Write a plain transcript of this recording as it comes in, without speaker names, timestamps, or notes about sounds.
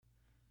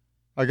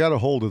I got a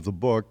hold of the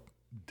book,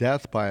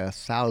 Death by a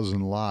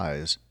Thousand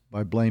Lies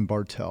by Blaine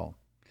Bartell.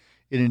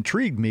 It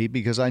intrigued me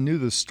because I knew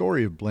the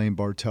story of Blaine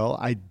Bartell.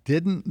 I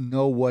didn't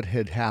know what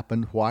had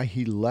happened, why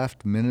he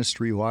left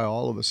ministry, why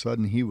all of a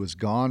sudden he was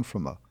gone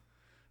from a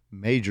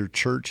major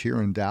church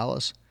here in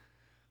Dallas.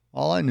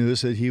 All I knew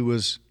is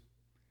that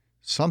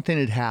something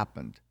had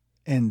happened.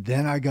 And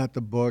then I got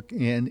the book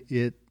and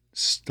it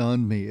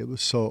stunned me. It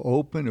was so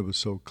open, it was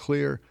so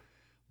clear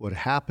what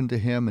happened to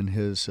him and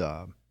his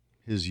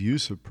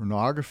use of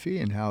pornography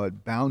and how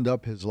it bound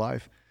up his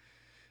life.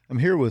 I'm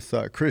here with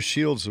Chris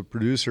Shields, the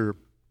producer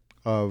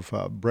of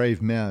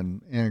Brave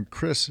Men. And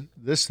Chris,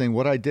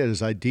 what I did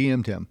is I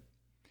DM'd him.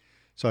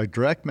 So I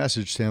direct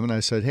messaged him and I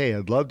said, hey,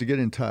 I'd love to get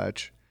in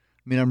touch.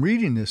 I mean, I'm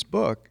reading this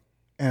book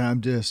and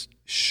I'm just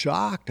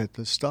shocked at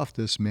the stuff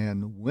this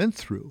man went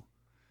through.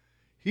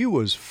 He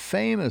was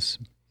famous.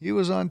 He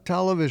was on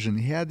television.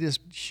 He had this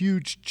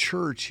huge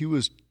church. He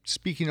was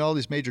speaking at all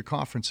these major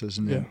conferences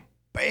and then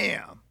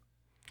bam.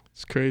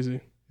 It's crazy.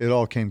 It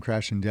all came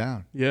crashing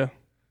down. Yeah.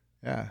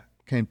 Yeah.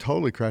 Came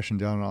totally crashing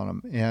down on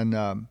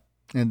him.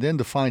 And then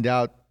to find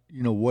out,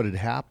 what had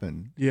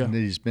happened. Yeah. And that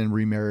he's been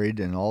remarried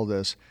and all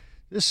this.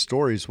 This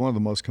story is one of the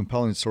most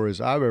compelling stories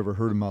I've ever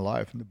heard in my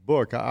life. In the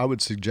book, I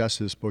would suggest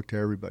this book to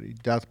everybody,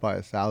 Death by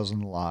a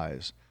Thousand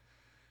Lies.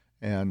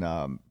 And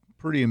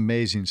pretty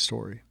amazing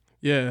story.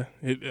 Yeah.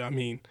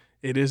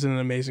 It is an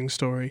amazing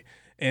story.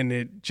 And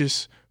it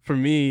just, for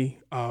me,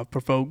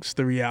 provokes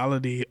the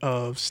reality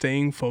of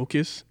staying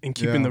focused and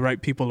keeping the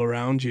right people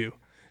around you,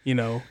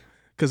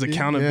 because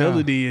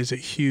accountability is a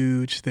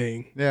huge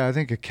thing. Yeah, I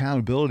think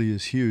accountability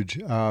is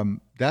huge.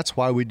 That's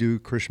why we do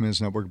Christian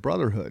Men's Network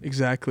Brotherhood.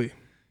 Exactly.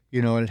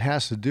 And it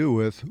has to do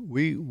with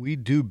we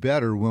do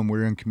better when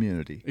we're in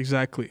community.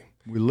 Exactly.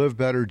 We live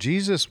better.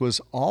 Jesus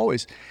was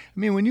always,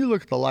 when you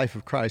look at the life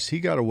of Christ, he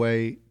got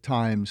away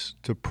times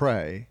to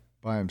pray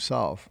by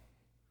himself.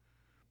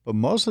 But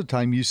most of the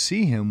time you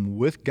see him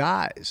with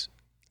guys,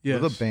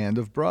 with a band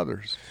of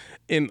brothers.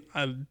 And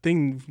a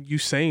thing you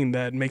saying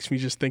that makes me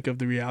just think of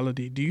the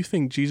reality. Do you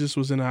think Jesus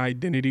was in an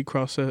identity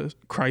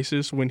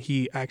crisis when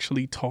he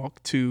actually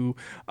talked to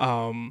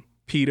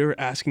Peter,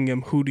 asking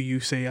him, who do you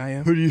say I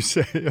am? Who do you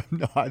say?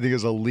 No, I think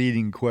it's a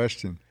leading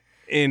question.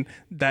 And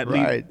that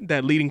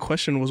leading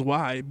question was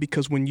why?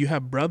 Because when you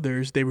have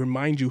brothers, they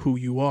remind you who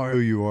you are. Who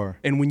you are.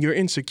 And when you're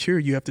insecure,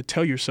 you have to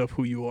tell yourself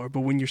who you are. But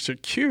when you're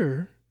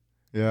secure,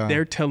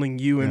 they're telling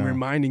you and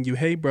reminding you,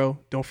 hey, bro,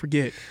 don't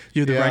forget,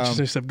 you're the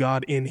righteousness of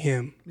God in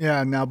him.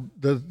 Yeah, now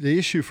the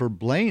issue for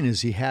Blaine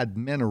is he had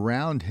men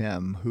around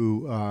him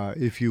who,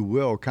 if you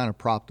will, kind of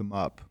propped him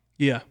up.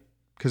 Yeah.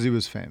 Because he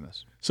was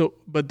famous. So,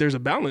 but there's a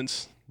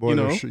balance. Boy,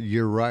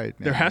 you're right,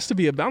 man. There has to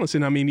be a balance.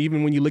 And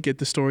even when you look at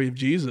the story of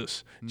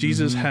Jesus,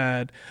 Jesus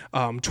had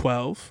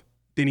 12,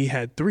 then he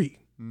had 3.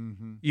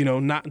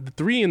 Mm-hmm. Not the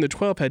 3 and the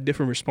 12 had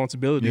different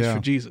responsibilities for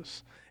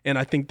Jesus. And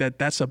I think that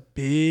that's a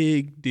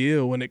big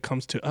deal when it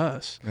comes to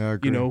us. Yeah, I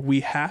agree.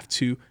 We have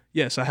to,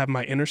 yes, I have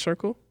my inner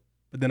circle,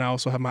 but then I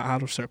also have my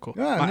outer circle.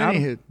 Yeah,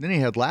 and then he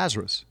had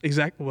Lazarus.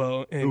 Exactly.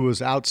 Well, who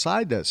was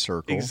outside that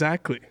circle.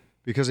 Exactly.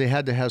 Because he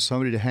had to have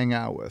somebody to hang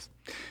out with.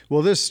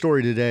 Well, this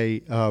story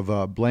today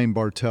of Blaine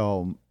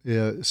Bartell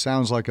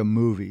sounds like a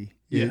movie.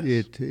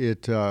 Yes.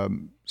 It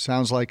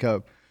sounds like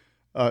a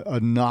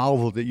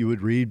novel that you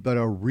would read, but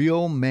a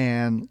real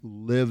man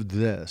lived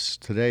this.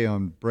 Today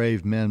on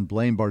Brave Men,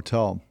 Blaine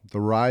Bartell, the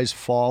rise,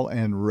 fall,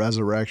 and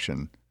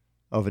resurrection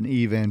of an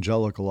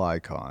evangelical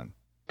icon.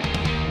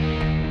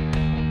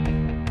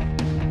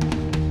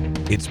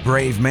 It's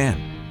Brave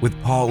Men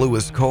with Paul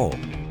Lewis Cole.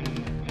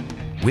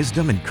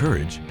 Wisdom and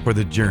courage for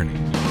the journey.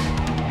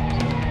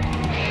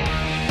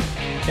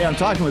 Hey, I'm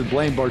talking with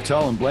Blaine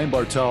Bartell, and Blaine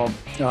Bartell,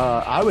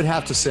 I would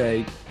have to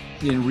say,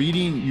 in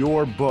reading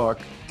your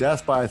book,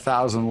 Death by a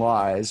Thousand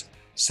Lies,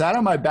 sat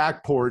on my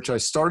back porch. I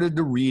started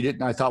to read it,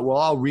 and I thought, well,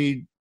 I'll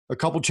read a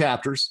couple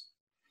chapters,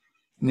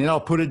 and then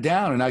I'll put it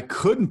down, and I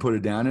couldn't put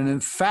it down. And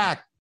in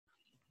fact,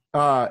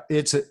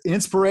 it's an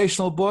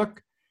inspirational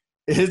book.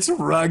 It's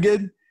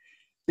rugged.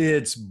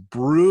 It's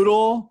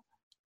brutal.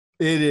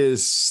 It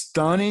is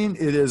stunning,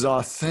 it is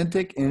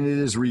authentic, and it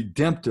is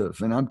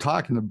redemptive. And I'm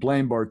talking to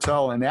Blaine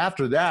Bartell. And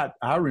after that,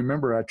 I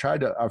remember I've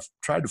tried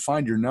to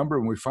find your number,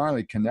 and we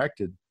finally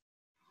connected.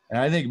 And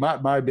I think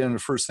might have been the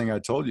first thing I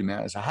told you,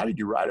 man. I said, how did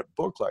you write a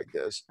book like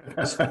this?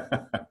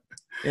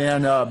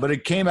 And but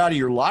it came out of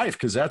your life,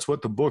 because that's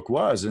what the book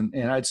was. And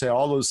I'd say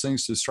all those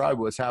things describe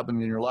what's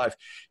happening in your life.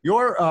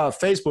 Your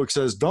Facebook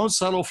says, don't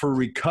settle for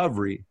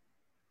recovery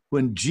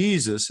when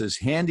Jesus is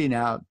handing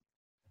out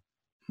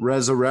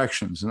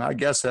resurrections. And I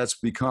guess that's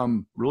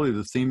become really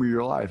the theme of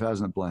your life,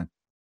 hasn't it, Blaine?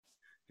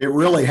 It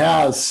really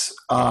has,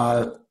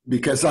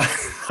 because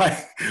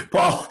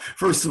Paul,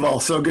 first of all,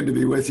 so good to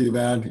be with you,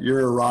 man. You're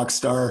a rock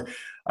star.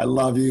 I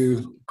love you.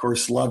 Of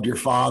course, loved your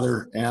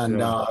father.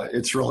 And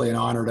it's really an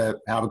honor to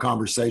have a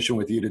conversation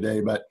with you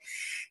today. But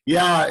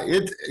yeah,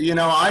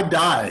 I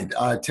died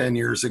 10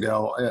 years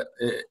ago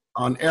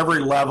on every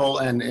level,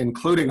 and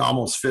including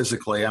almost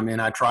physically.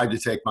 I tried to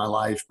take my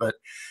life, but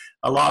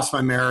I lost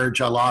my marriage.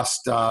 I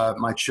lost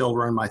my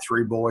children, my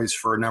 3 boys,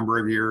 for a number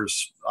of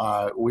years.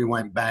 We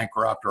went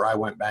bankrupt, or I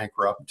went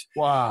bankrupt.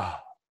 Wow.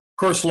 Of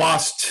course,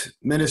 lost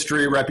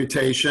ministry,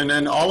 reputation,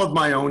 and all of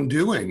my own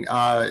doing.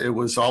 It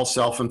was all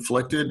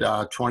self-inflicted.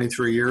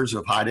 23 years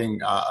of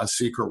hiding a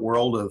secret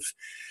world of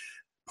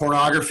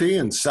pornography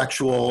and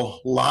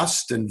sexual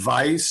lust and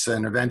vice,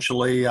 and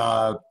eventually,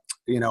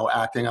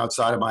 acting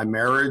outside of my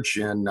marriage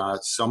in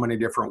so many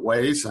different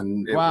ways.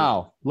 And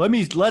wow.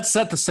 Let's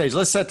set the stage.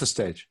 Let's set the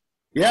stage.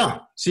 Yeah.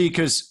 See,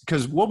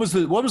 because what was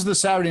the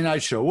Saturday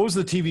night show? What was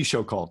the TV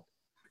show called?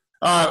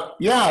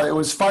 It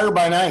was Fire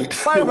by Night.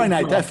 Fire by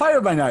Night. That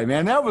Fire by Night,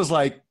 man. That was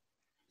like.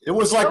 It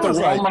was like the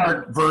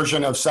Walmart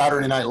version of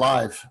Saturday Night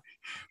Live.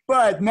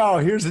 But no,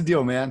 here's the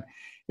deal, man.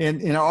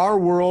 In our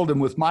world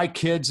and with my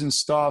kids and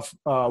stuff,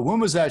 when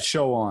was that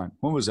show on?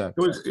 When was that?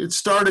 It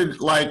started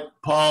like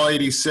Paul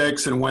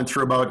 86 and went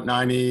through about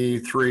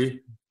 93.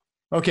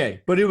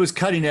 Okay, but it was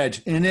cutting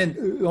edge, and then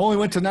it only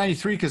went to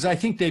 93 because I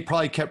think they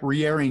probably kept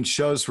re-airing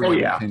shows for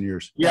 10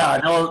 years. Yeah,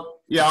 no,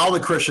 yeah, all the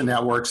Christian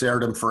networks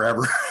aired them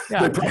forever.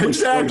 Yeah,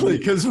 exactly,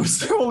 because it was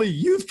the only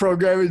youth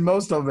programming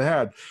most of them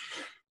had.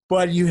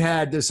 But you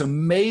had this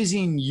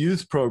amazing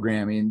youth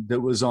programming that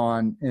was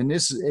on, and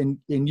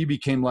you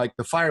became like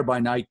the Fire by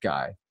Night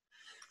guy.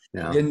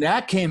 Yeah. And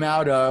that came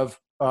out of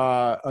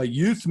a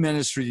youth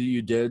ministry that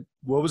you did.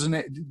 What was the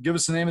name? Give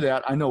us the name of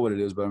that. I know what it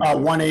is, but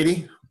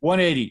 180.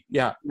 180,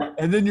 yeah.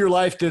 And then your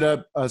life did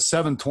a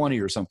 720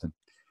 or something.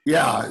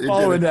 Yeah.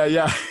 That,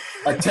 yeah.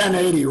 A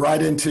 1080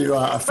 right into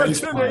a fence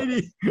post.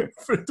 1080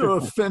 into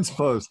a fence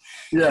post.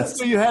 Yes.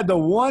 So you had the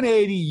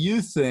 180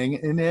 youth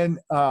thing, and then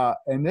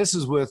and this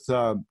is with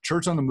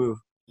Church on the Move.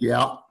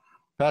 Yeah.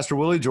 Pastor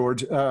Willie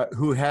George,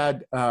 who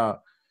had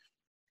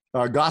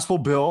Gospel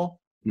Bill.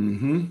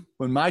 Mm-hmm.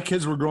 When my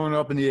kids were growing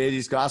up in the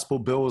 80s, Gospel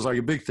Bill was like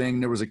a big thing.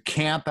 There was a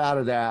camp out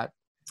of that.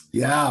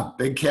 Yeah,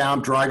 big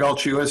camp, Dry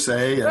Gulch,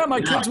 USA. Yeah,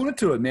 my kids went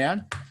to it,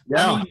 man.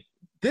 Yeah. I mean,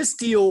 this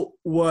deal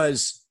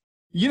was,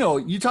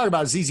 you talk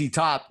about ZZ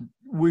Top,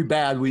 we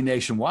bad, we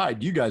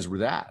nationwide. You guys were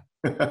that.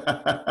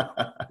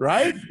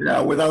 Right?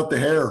 Yeah, without the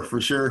hair, for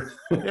sure.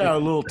 Yeah, a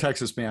little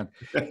Texas band.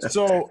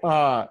 So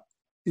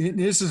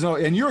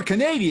and you're a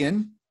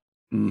Canadian.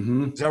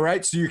 Mm-hmm. Is that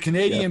right? So you're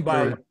Canadian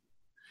by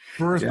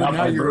birth, but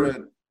now you're a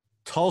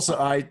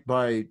Tulsaite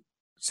by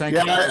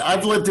sanctity. Yeah,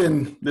 I've lived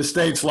in the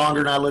States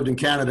longer than I lived in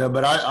Canada,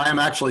 but I am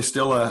actually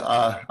still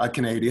a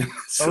Canadian.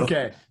 So.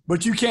 Okay,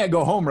 but you can't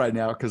go home right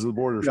now because of the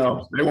border.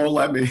 No, they won't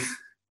let me.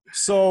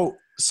 So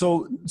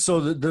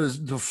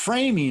the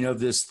framing of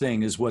this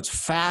thing is what's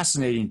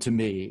fascinating to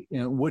me,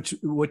 and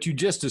what you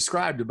just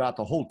described about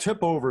the whole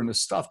tip over and the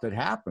stuff that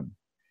happened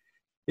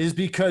is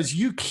because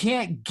you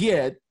can't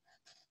get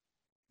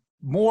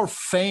more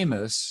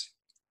famous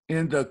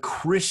in the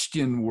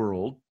Christian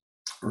world.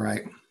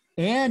 Right.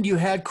 And you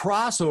had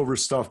crossover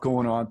stuff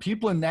going on.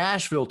 People in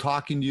Nashville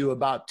talking to you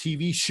about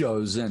TV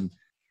shows and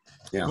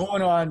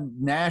going on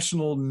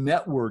national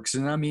networks.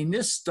 And I mean,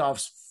 this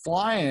stuff's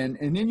flying.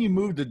 And then you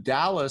move to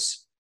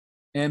Dallas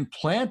and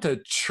plant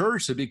a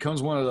church that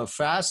becomes one of the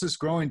fastest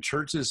growing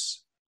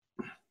churches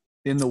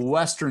in the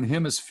Western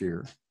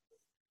Hemisphere.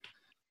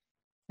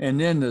 And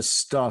then the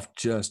stuff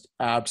just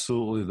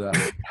absolutely,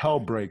 the hell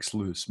breaks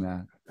loose,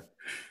 man.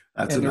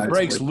 And it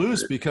breaks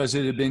loose because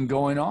it had been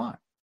going on.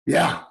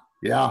 Yeah.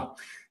 Yeah.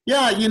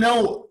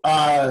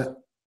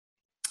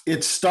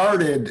 It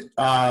started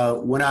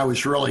when I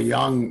was really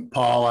young,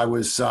 Paul.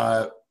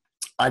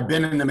 I'd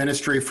been in the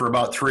ministry for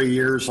about 3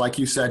 years. Like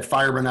you said,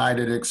 Fire by Night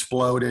had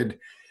exploded.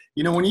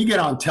 When you get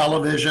on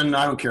television,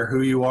 I don't care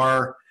who you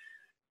are,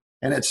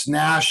 and it's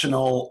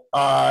national,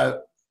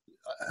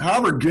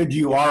 however good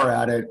you are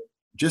at it,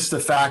 just the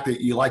fact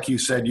that like you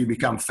said, you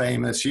become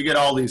famous, you get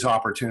all these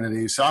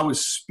opportunities. So I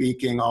was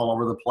speaking all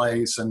over the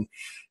place and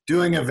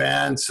doing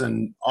events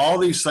and all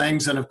these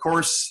things. And of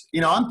course,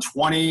 I'm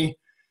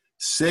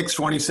 26,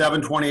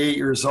 27, 28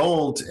 years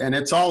old, and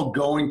it's all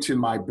going to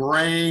my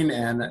brain.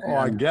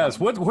 I guess.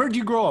 Where'd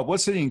you grow up?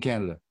 What city in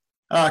Canada?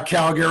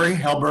 Calgary,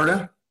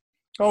 Alberta.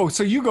 Oh,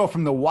 so you go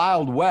from the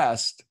Wild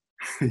West.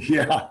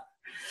 Yeah.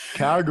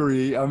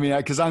 Calgary. I mean,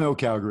 because I know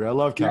Calgary. I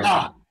love Calgary.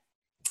 Yeah.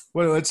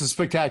 Well, it's a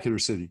spectacular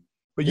city.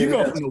 But you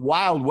go from the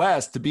Wild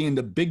West to being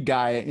the big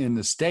guy in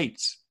the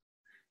States.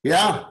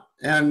 Yeah.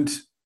 And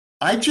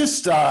I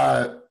just,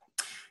 I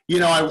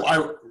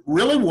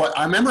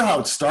remember how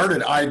it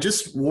started. I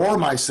just wore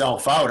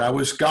myself out. I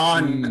was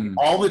gone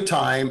all the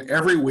time,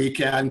 every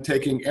weekend,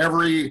 taking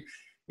every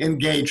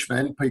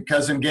engagement,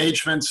 because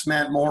engagements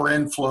meant more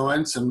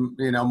influence and,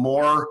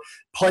 more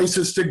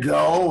places to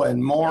go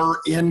and more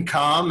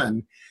income.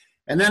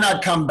 And then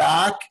I'd come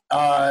back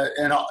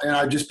and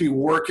I'd just be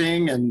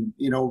working and,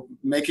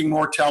 making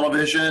more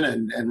television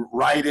and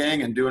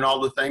writing and doing all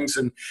the things.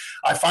 And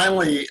I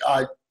finally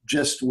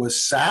just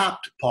was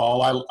sapped,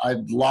 Paul.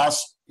 I'd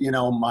lost,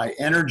 my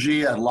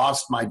energy. I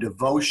lost my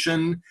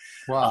devotion,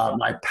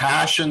 my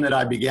passion that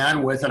I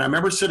began with. And I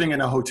remember sitting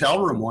in a hotel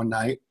room one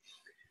night,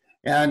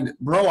 And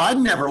bro, I'd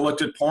never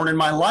looked at porn in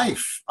my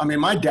life. I mean,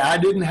 my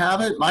dad didn't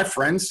have it. My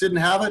friends didn't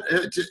have it.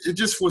 It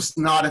just was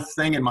not a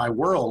thing in my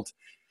world.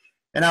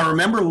 And I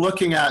remember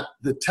looking at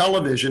the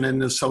television in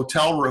this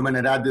hotel room, and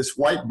it had this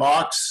white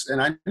box,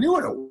 and I knew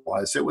what it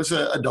was. It was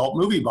an adult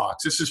movie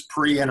box. This is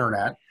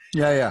pre-internet.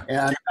 Yeah.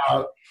 And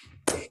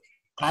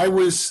I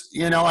was,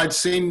 I'd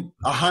seen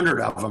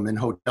 100 of them in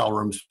hotel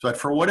rooms, but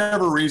for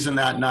whatever reason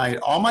that night,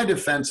 all my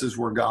defenses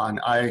were gone.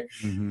 I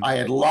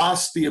had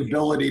lost the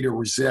ability to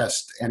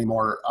resist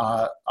anymore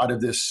out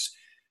of this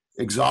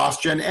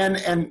exhaustion.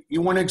 And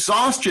when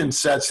exhaustion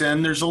sets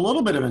in, there's a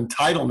little bit of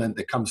entitlement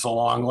that comes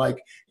along, like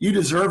you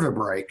deserve a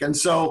break. And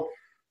so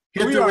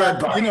hit the red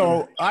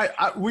button.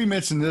 We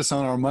mentioned this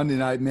on our Monday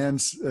Night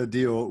Men's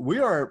deal. We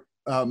are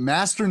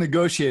master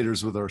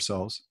negotiators with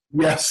ourselves.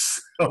 Yes.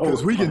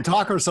 Because we can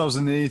talk ourselves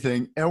into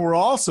anything. And we're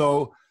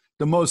also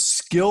the most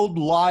skilled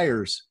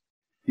liars.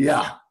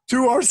 Yeah.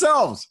 To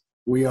ourselves.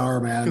 We are,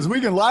 man. Because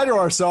we can lie to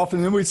ourselves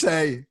and then we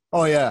say,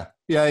 oh, yeah,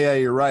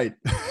 you're right.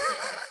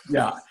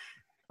 Yeah.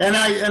 And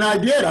I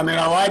did. I mean,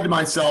 I lied to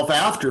myself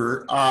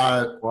after.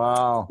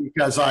 Wow.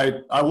 Because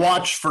I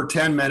watched for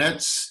 10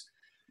 minutes,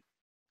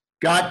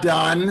 got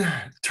done,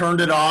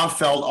 turned it off,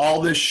 felt all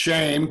this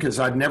shame because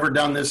I'd never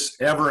done this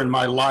ever in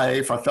my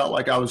life. I felt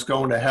like I was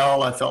going to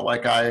hell. I felt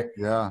like I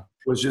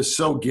was just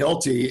so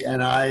guilty.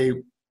 And I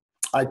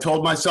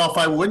told myself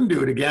I wouldn't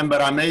do it again,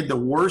 but I made the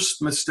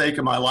worst mistake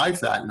of my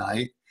life that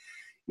night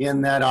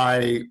in that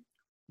I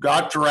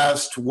got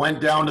dressed,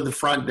 went down to the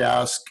front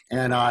desk,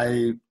 and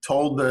I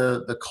told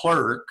the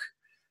clerk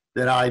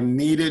that I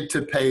needed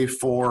to pay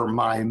for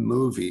my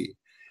movie.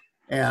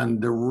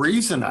 And the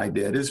reason I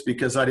did is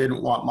because I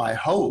didn't want my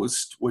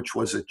host, which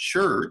was a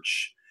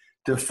church,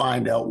 to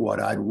find out what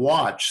I'd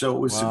watched. So it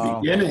was the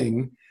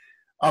beginning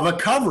of a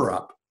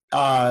cover-up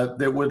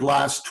that would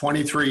last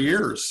 23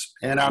 years.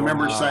 And I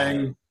remember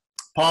saying,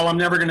 Paul, I'm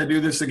never going to do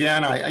this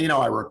again.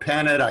 I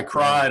repented. I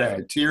cried. I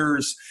had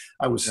tears.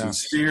 I was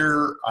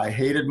sincere. I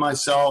hated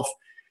myself.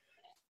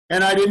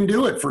 And I didn't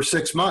do it for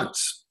 6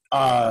 months.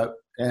 And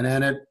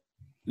then it,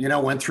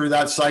 went through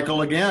that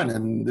cycle again.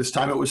 And this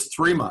time it was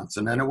 3 months.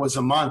 And then it was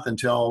a month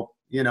until,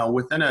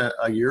 within a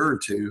year or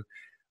two,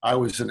 I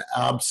was an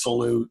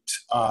absolute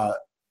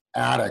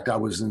addict. I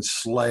was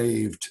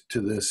enslaved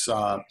to this.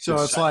 So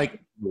it's like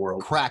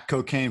world. Crack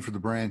cocaine for the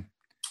brain.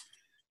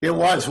 It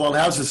was. Well, it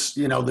has this,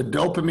 the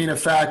dopamine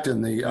effect,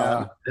 and it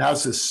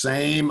has the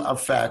same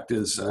effect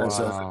as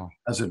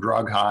a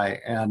drug high.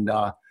 And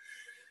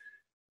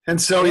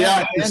so,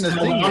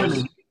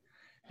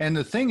 and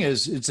the thing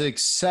is, it's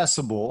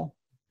accessible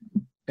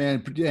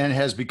and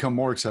has become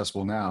more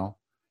accessible now.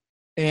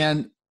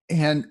 And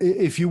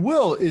if you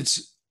will,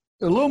 it's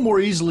a little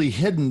more easily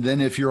hidden than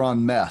if you're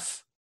on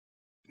meth.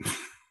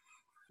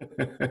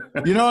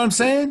 You know what I'm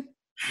saying?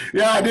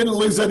 Yeah, I didn't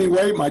lose any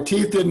weight. My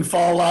teeth didn't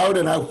fall out,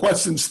 and I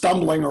wasn't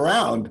stumbling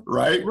around,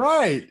 right?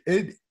 Right.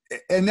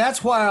 And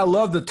that's why I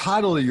love the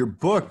title of your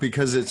book,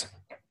 because it's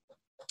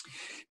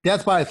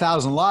Death by a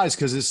Thousand Lies,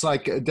 because it's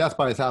like Death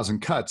by a Thousand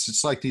Cuts.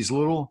 It's like these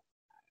little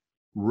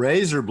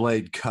razor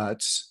blade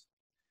cuts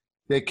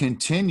that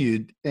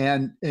continued,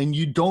 and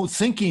you don't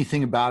think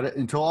anything about it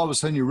until all of a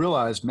sudden you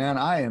realize, man,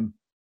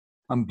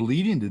 I'm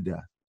bleeding to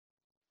death.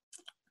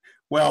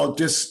 Well, it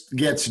just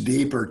gets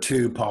deeper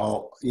too,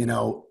 Paul.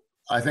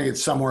 I think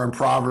it's somewhere in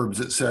Proverbs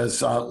that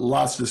says,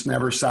 lust is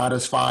never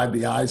satisfied,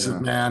 the eyes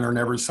of man are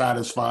never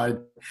satisfied,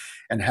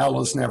 and hell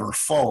is never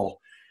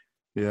full.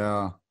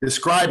 Yeah.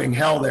 Describing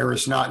hell there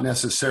is not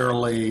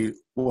necessarily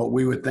what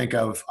we would think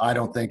of, I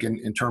don't think,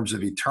 in terms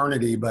of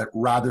eternity, but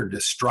rather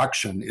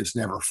destruction is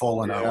never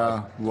full in our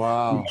life.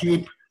 Wow. We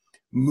keep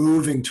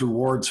moving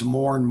towards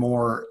more and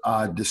more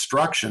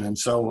destruction. And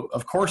so,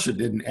 of course, it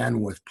didn't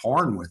end with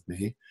porn with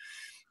me.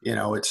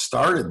 It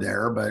started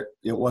there, but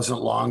it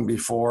wasn't long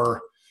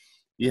before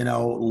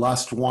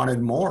lust wanted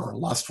more.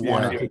 Lust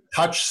wanted to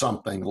touch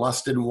something.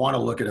 Lust didn't want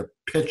to look at a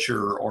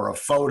picture or a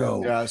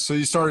photo. Yeah. So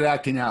you started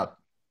acting out.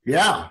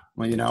 Yeah.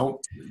 Well,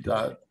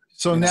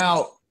 so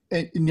now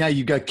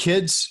you got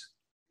kids,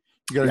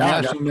 you got a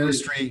national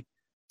ministry.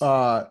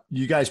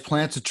 You guys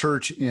plant a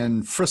church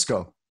in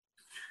Frisco.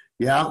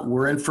 Yeah.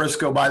 We're in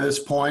Frisco by this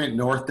point,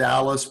 North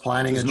Dallas,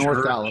 planning a church.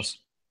 North Dallas.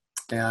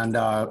 And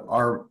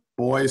our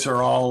boys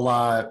are all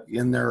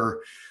in their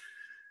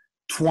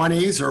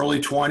 20s, early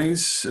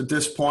 20s at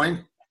this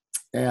point,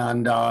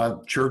 and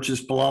church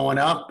is blowing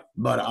up,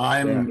 but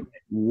I'm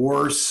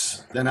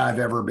worse than I've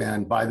ever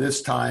been. By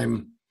this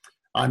time,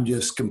 I'm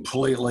just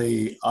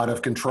completely out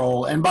of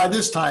control. And by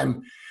this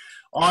time,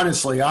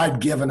 honestly, I'd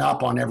given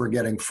up on ever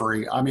getting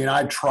free. I mean,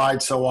 I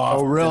tried so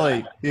often. Oh,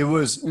 really? It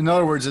was, in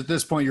other words, at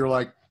this point, you're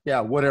like, yeah,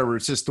 whatever.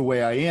 It's just the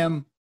way I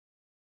am.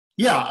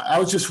 Yeah, I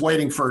was just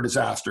waiting for a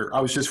disaster.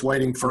 I was just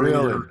waiting for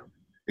either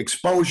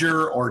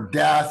exposure or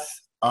death.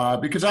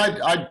 Because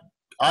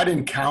I'd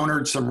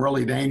encountered some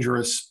really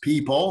dangerous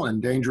people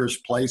and dangerous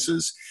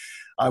places.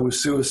 I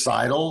was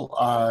suicidal.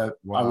 I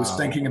was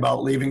thinking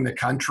about leaving the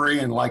country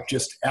and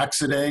just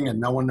exiting, and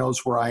no one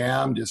knows where I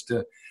am.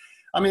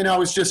 I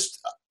was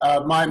just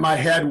my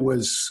head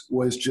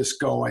was just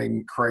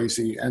going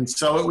crazy, and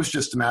so it was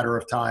just a matter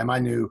of time. I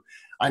knew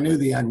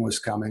the end was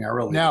coming. I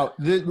really now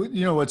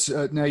what's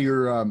now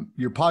your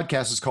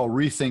podcast is called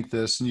Rethink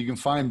This, and you can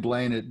find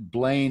Blaine at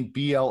Blaine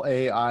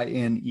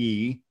Blaine.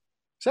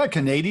 Is that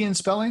Canadian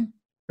spelling?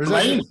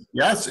 Blaine,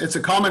 yes, it's a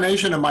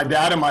combination of my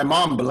dad and my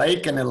mom.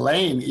 Blake and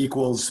Elaine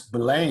equals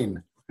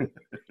Blaine.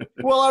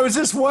 Well, I was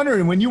just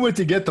wondering, when you went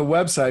to get the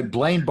website,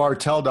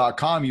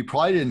 BlaineBartel.com, you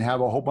probably didn't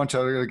have a whole bunch of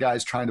other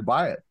guys trying to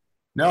buy it.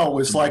 No, it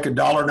was like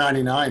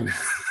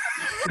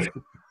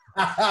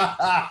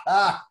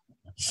 $1.99.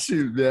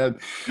 Shoot, man.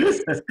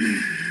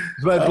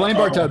 But Blaine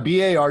Bartel,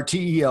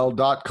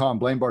 BARTEL.com,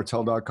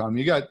 BlaineBartel.com.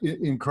 You got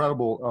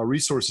incredible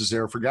resources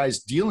there for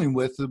guys dealing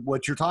with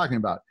what you're talking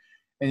about.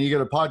 And you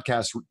got a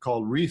podcast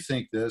called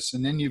Rethink This.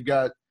 And then you've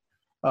got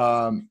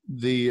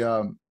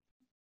the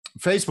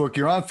Facebook.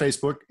 You're on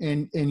Facebook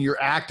and you're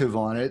active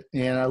on it.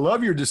 And I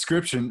love your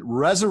description: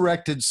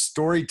 resurrected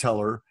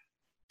storyteller,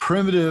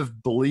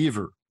 primitive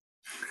believer.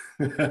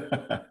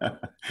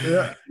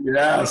 Yeah.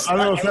 Yes. I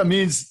don't know if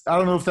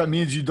that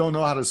means you don't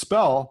know how to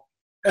spell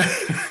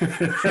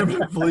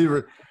primitive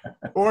believer,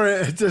 or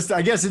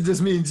I guess it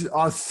just means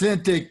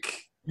authentic,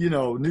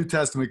 New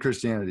Testament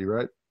Christianity,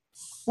 right?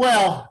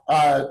 Well,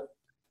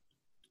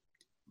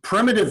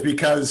 primitive,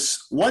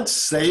 because what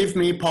saved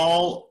me,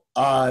 Paul,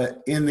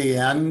 in the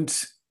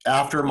end,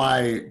 after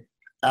my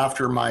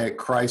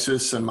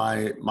crisis and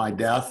my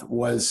death,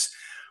 was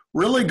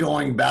really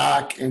going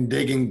back and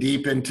digging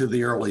deep into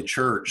the early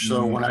church.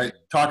 So when I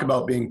talk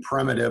about being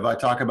primitive, I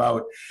talk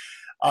about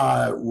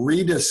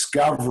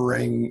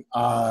rediscovering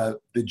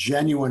the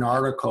genuine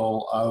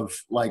article of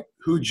like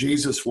who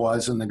Jesus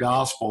was in the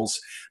Gospels,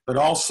 but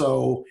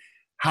also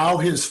how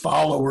his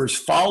followers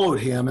followed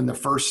him in the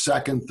first,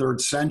 second,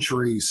 third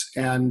centuries.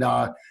 And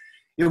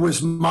it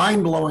was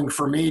mind-blowing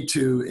for me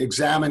to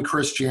examine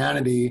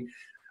Christianity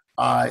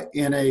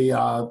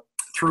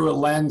through a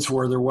lens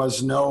where there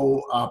was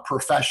no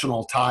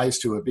professional ties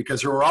to it,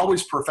 because there were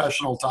always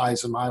professional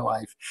ties in my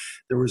life.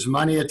 There was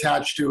money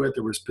attached to it,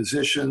 there was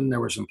position, there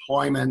was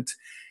employment,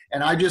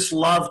 and I just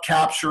love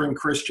capturing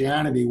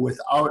Christianity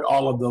without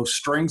all of those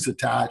strings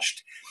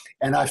attached.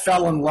 And I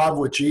fell in love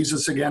with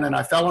Jesus again, and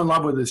I fell in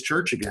love with his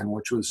church again,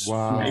 which was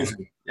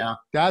amazing. Yeah,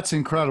 that's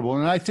incredible.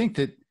 And I think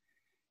that,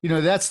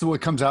 that's what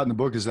comes out in the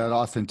book, is that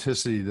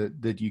authenticity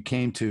that you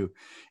came to.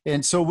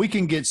 And so we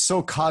can get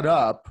so caught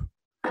up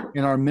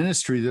in our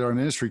ministry that our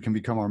ministry can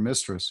become our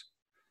mistress.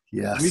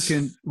 Yes.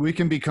 We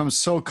can become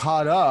so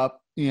caught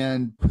up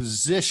in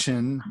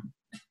position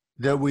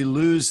that we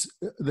lose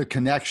the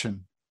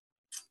connection.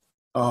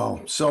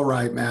 Oh, so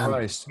right, man.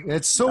 Christ.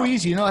 It's so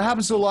easy. It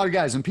happens to a lot of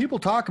guys, and people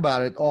talk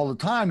about it all the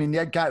time. And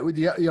yet,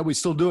 we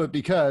still do it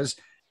because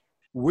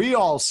we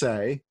all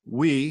say,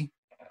 we,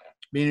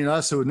 meaning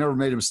us who have never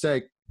made a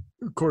mistake.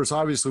 Of course,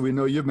 obviously, we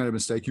know you've made a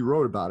mistake. You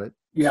wrote about it.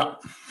 Yeah.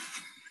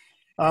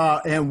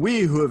 And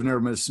we who have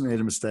never made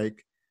a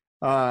mistake,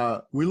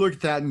 we look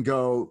at that and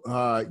go,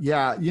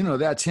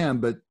 that's him.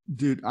 But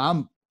dude,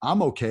 I'm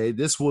okay.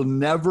 This will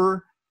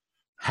never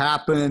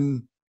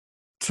happen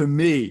to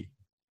me.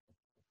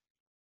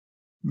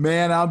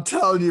 Man, I'm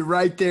telling you,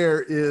 right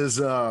there is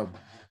an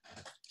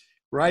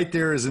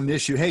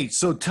issue. Hey,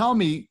 so tell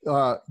me,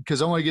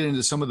 because I want to get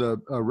into some of the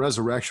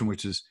resurrection,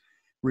 which is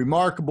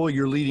remarkable.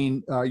 You're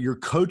leading, you're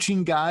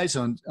coaching guys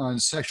on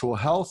sexual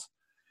health.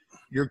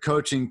 You're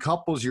coaching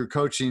couples. You're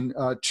coaching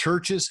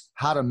churches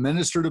how to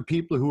minister to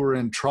people who are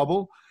in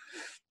trouble,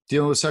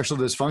 dealing with sexual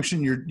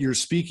dysfunction. You're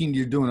speaking.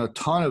 You're doing a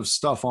ton of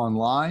stuff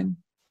online.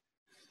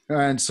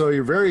 And so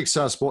you're very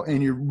accessible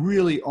and you're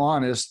really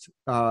honest.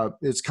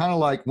 It's kind of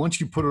like once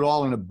you put it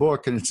all in a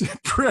book and it's in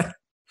print,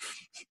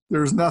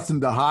 there's nothing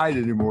to hide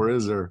anymore,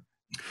 is there?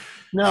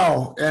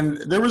 No. And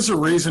there was a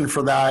reason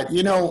for that.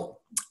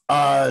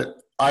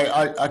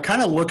 I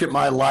kind of look at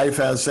my life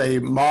as a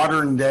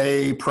modern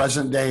day,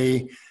 present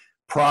day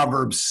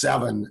Proverbs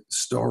 7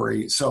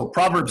 story. So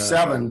Proverbs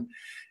 7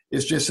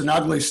 is just an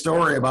ugly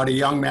story about a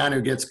young man who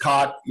gets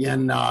caught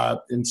in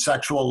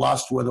sexual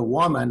lust with a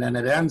woman, and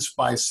it ends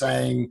by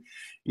saying,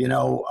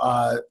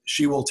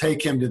 she will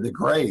take him to the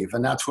grave,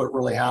 and that's what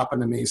really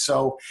happened to me.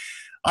 So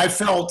I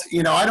felt,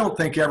 I don't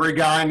think every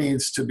guy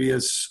needs to be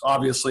as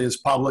obviously as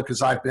public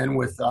as I've been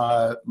with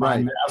my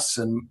mess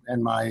and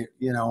my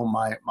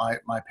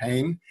my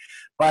pain,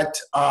 but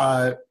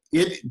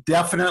it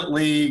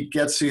definitely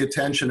gets the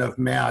attention of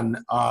men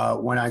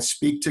when I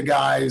speak to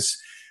guys,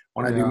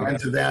 when I do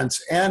men's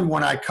events, and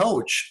when I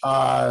coach.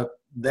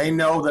 They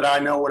know that I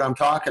know what I'm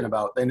talking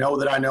about. They know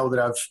that I know that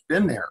I've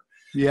been there.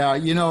 Yeah,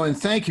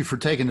 and thank you for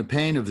taking the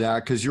pain of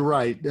that, because you're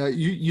right.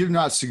 You're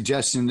not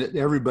suggesting that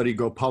everybody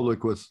go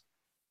public with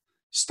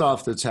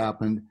stuff that's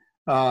happened.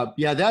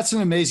 That's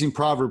an amazing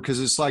proverb,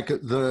 because it's like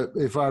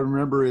if I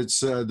remember, it's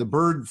the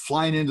bird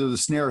flying into the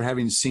snare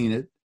having seen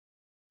it.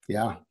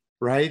 Yeah.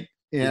 Right?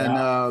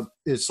 And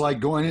it's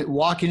like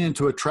walking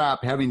into a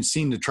trap, having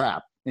seen the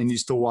trap, and you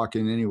still walk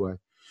in anyway.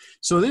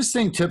 So this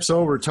thing tips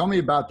over. Tell me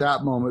about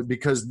that moment,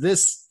 because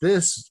this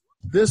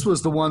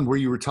was the one where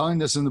you were telling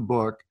this in the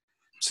book.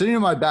 sitting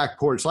on my back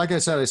porch. Like I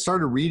said, I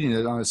started reading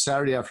it on a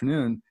Saturday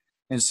afternoon,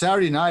 and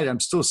Saturday night, I'm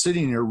still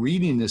sitting here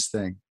reading this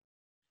thing.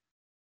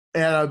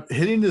 And I'm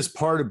hitting this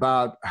part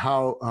about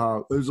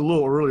how, it was a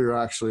little earlier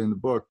actually in the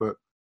book, but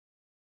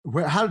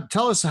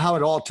tell us how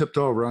it all tipped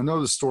over. I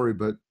know the story,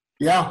 but.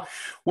 Yeah.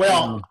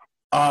 Well,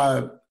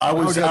 I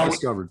was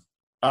discovered.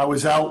 I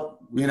was out,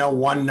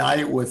 one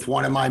night with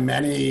one of my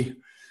many,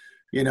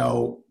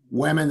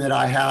 women that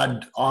I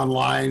had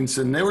online,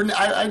 and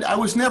I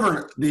was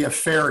never the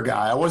affair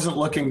guy. I wasn't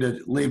looking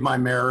to leave my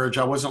marriage.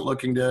 I wasn't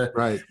looking to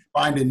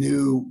find a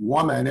new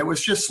woman. It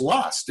was just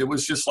lust. It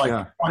was just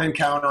like one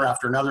encounter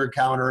after another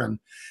encounter. And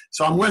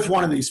so I'm with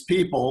one of these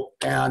people,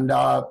 and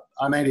I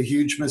made a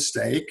huge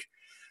mistake,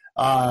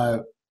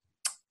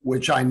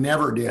 which I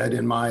never did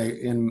in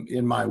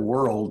my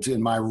world,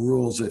 in my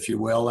rules, if you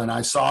will. And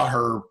I saw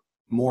her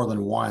more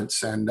than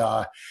once, and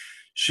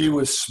she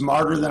was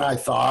smarter than I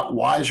thought,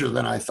 wiser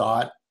than I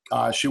thought.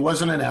 She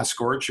wasn't an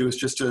escort. She was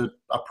just a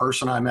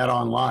person I met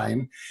online.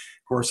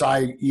 Of course,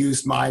 I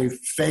used my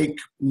fake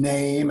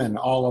name and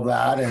all of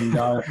that,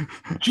 and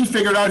she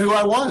figured out who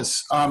I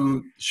was.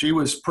 She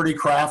was pretty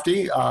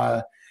crafty.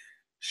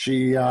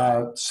 She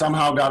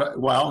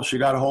somehow she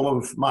got a hold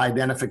of my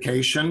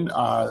identification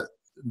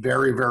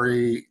very,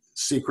 very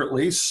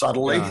secretly,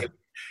 subtly,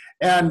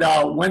 and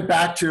went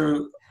back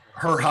to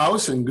her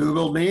house and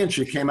Googled me, and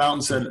she came out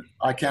and said,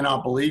 "I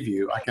cannot believe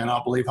you. I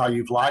cannot believe how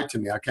you've lied to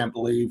me. I can't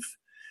believe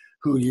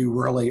who you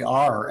really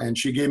are." And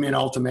she gave me an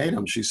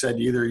ultimatum. She said,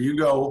 either you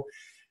go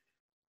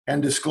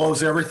and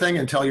disclose everything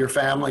and tell your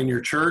family and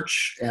your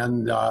church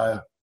and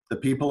the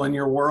people in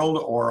your world,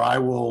 or I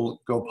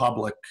will go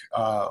public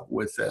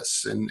with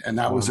this. And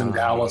that was in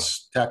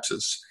Dallas,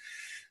 Texas.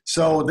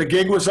 So the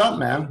gig was up,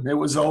 man. It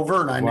was over.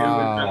 And I knew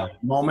at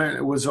that moment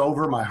it was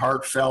over. My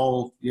heart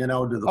fell, to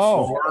the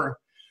floor.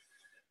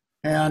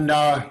 And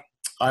I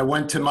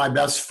went to my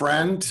best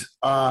friend,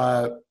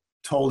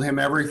 told him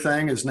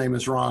everything. His name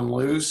is Ron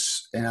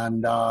Luce.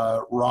 And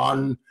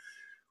Ron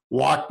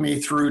walked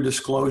me through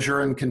disclosure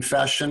and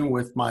confession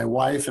with my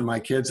wife and my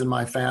kids and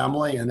my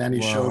family. And then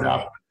he showed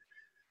up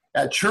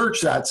at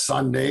church that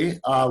Sunday,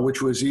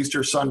 which was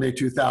Easter Sunday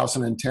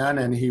 2010.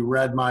 And he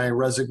read my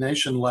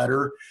resignation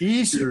letter.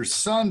 Easter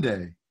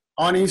Sunday.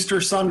 On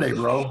Easter Sunday,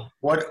 bro.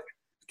 What?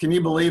 Can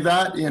you believe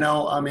that?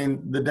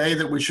 The day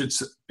that we should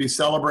be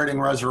celebrating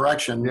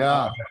resurrection.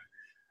 Yeah.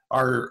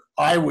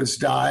 I was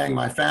dying,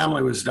 my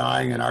family was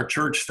dying, and our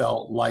church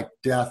felt like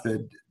death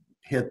had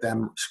hit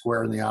them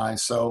square in the eye.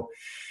 So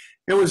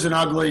it was an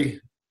ugly,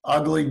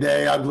 ugly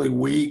day, ugly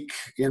week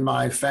in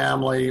my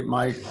family.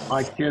 My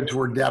kids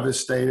were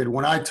devastated.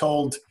 When I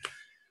told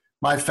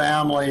my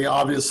family,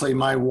 obviously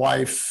my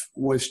wife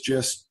was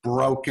just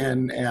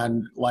broken,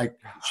 and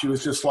she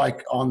was just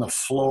on the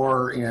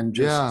floor in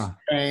just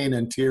pain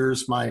and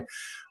tears. My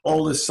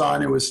oldest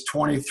son, who was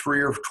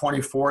 23 or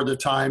 24 at the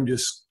time,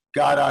 just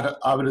got out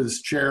of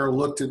his chair,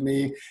 looked at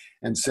me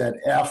and said,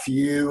 "F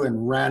you,"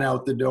 and ran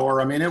out the door.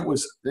 I mean, it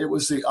was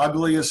the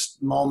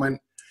ugliest moment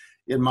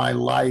in my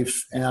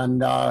life.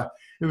 And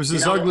it was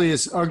as ugly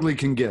as ugly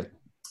can get.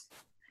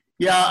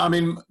 Yeah. I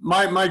mean,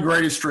 my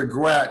greatest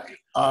regret,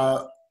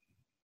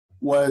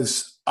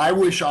 was I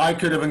wish I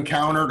could have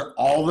encountered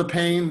all the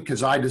pain,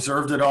 because I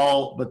deserved it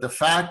all. But the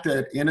fact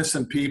that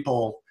innocent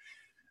people,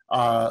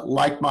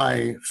 like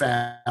my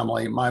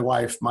family, my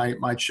wife,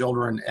 my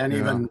children, and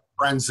even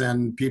friends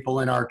and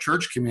people in our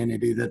church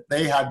community, that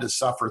they had to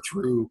suffer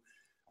through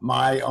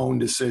my own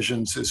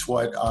decisions is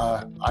what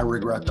I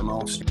regret the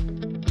most.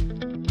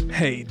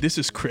 Hey, this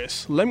is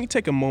Chris. Let me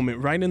take a moment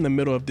right in the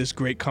middle of this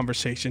great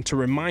conversation to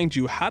remind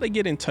you how to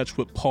get in touch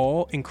with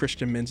Paul and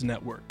Christian Men's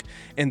Network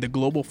and the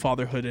Global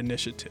Fatherhood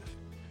Initiative.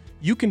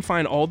 You can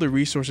find all the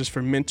resources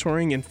for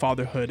mentoring and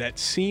fatherhood at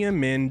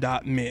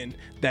cmn.men.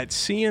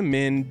 That's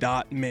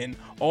cmn.men.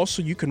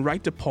 Also, you can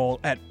write to Paul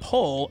at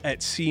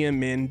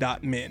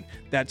cmn.men.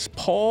 That's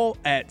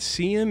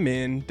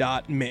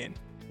paul@cmn.men.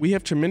 We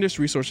have tremendous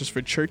resources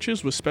for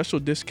churches with special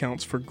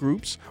discounts for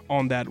groups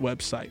on that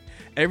website.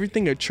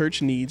 Everything a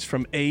church needs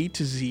from A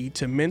to Z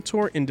to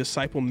mentor and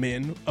disciple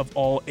men of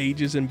all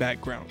ages and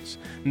backgrounds.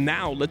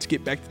 Now, let's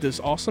get back to this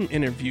awesome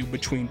interview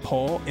between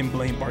Paul and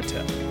Blaine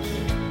Bartell.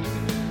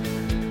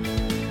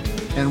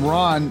 And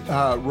Ron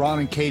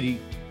and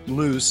Katie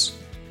Luce,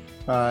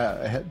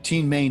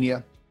 Teen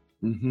Mania,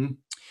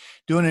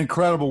 doing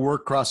incredible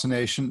work across the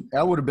nation.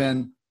 That would have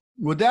been,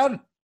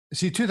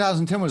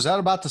 2010, was that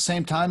about the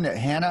same time that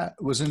Hannah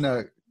was in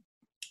the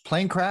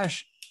plane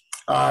crash?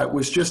 It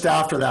was just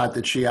after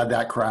that she had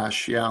that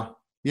crash, yeah.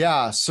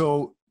 Yeah,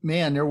 so,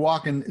 man, they're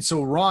walking.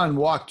 So Ron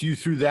walked you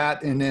through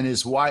that, and then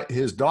his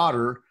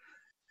daughter,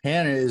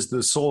 Hannah, is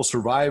the sole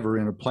survivor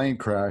in a plane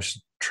crash,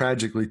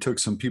 tragically took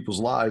some people's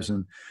lives.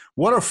 And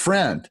what a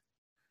friend.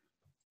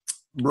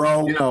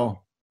 Bro,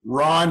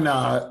 Ron.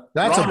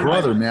 That's a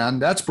brother, man.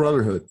 That's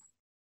brotherhood.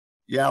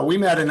 Yeah, we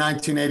met in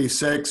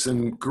 1986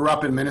 and grew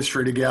up in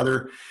ministry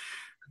together.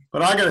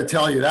 But I got to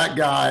tell you, that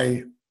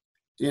guy,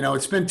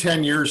 it's been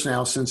 10 years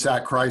now since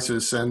that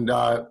crisis, and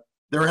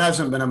there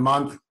hasn't been a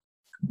month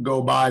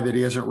go by that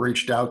he hasn't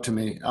reached out to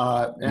me.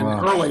 And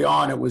early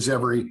on, it was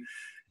every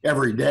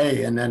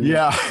day. And then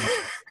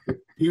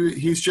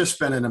he's just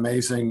been an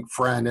amazing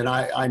friend, and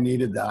I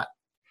needed that.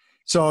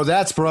 So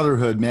that's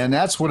brotherhood, man.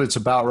 That's what it's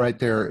about right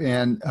there.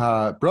 And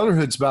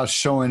brotherhood's about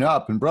showing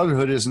up, and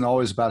brotherhood isn't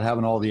always about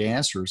having all the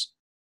answers.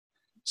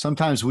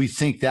 Sometimes we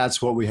think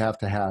that's what we have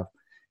to have,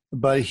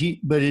 but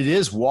it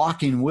is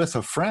walking with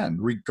a friend,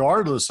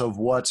 regardless of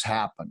what's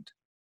happened.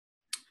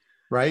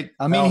 Right?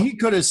 I mean, he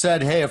could have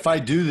said, hey, if I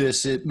do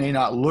this, it may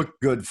not look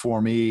good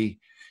for me,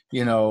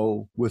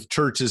 with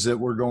churches that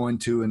we're going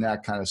to and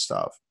that kind of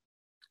stuff.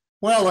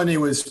 Well, and he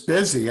was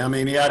busy. I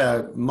mean, he had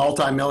a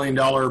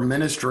multi-million-dollar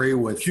ministry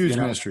with huge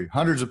ministry,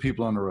 hundreds of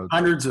people on the road,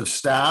 hundreds of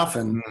staff,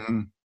 and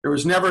there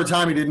was never a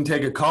time he didn't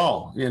take a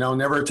call.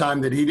 Never a time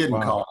that he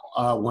didn't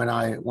call when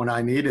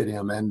I needed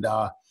him. And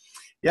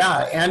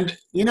and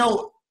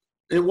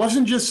it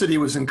wasn't just that he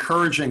was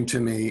encouraging to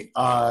me,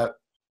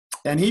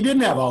 and he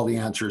didn't have all the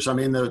answers. I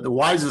mean, the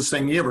wisest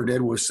thing he ever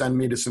did was send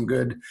me to some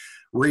good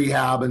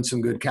rehab and some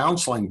good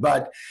counseling,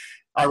 but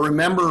I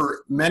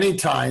remember many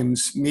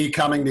times me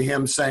coming to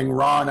him saying,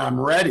 Ron, I'm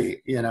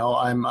ready.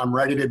 I'm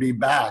ready to be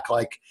back.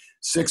 Like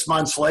 6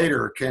 months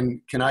later,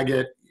 can I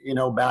get,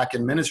 back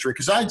in ministry?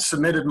 Because I'd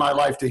submitted my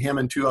life to him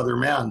and 2 other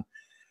men.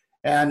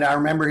 And I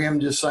remember him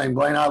just saying,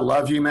 Blaine, I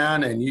love you,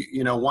 man. And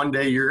one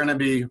day you're going to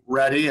be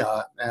ready.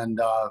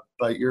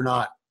 But you're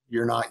not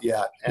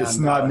yet. And, it's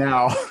not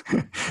now.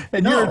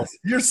 And no.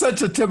 You're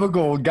such a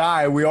typical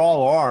guy. We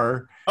all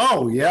are.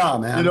 Oh yeah,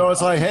 man.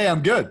 It's like, hey,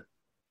 I'm good.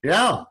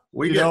 Yeah.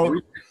 We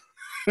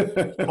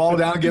fall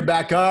down, get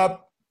back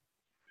up.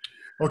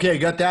 Okay,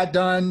 got that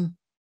done.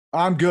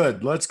 I'm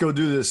good. Let's go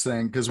do this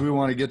thing because we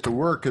want to get to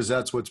work because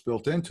that's what's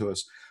built into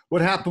us.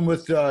 What happened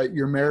with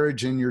your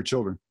marriage and your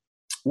children?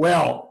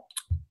 Well,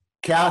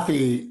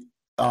 Kathy,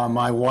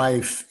 my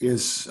wife,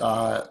 is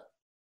the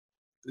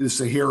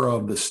hero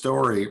of the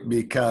story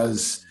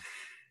because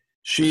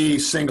she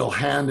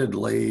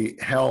single-handedly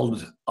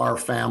held our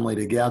family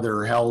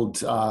together,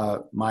 held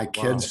my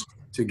kids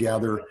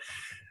together.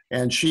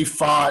 And she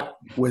fought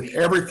with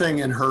everything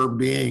in her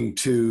being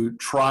to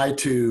try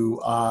to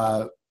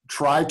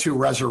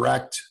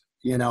resurrect,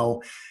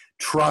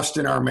 trust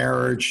in our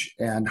marriage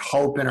and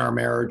hope in our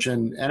marriage.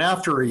 And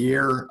after a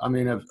year, I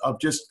mean, of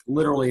just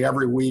literally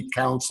every week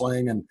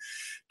counseling and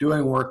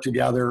doing work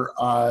together,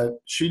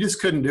 she just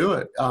couldn't do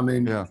it. I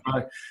mean,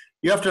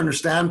 you have to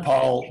understand,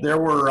 Paul, there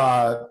were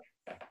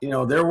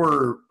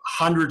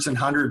hundreds and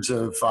hundreds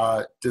of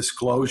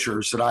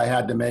disclosures that I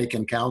had to make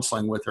in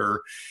counseling with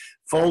her.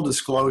 Full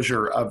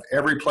disclosure of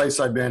every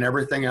place I'd been,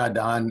 everything I'd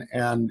done,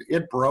 and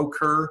it broke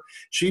her.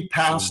 She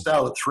passed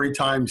out 3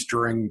 times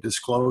during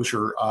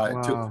disclosure.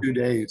 It took 2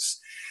 days.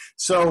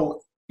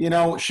 So,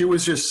 she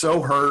was just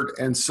so hurt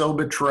and so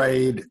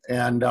betrayed.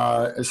 And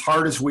as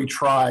hard as we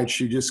tried,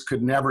 she just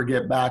could never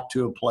get back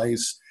to a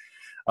place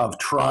of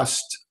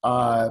trust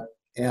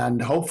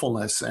and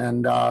hopefulness.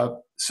 And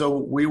so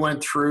we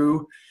went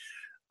through,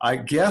 I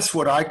guess,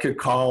 what I could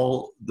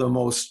call the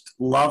most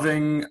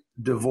loving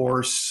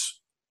divorce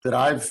that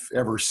I've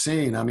ever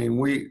seen. I mean,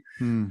 we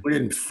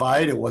didn't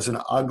fight. It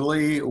wasn't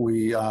ugly.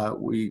 We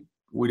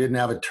didn't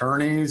have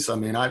attorneys. I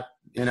mean,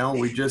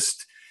 we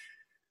just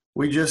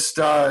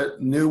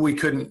knew we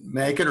couldn't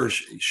make it, or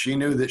she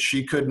knew that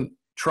she couldn't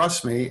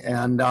trust me.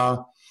 And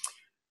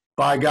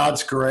by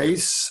God's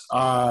grace,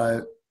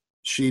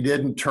 she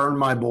didn't turn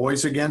my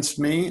boys against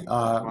me.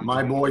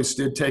 My boys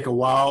did take a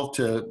while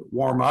to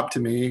warm up to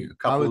me.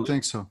 I would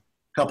think so.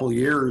 Couple of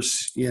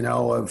years,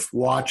 of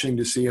watching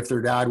to see if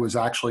their dad was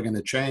actually going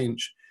to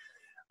change.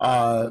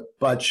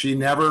 But she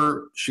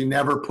never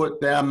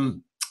put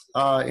them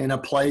in a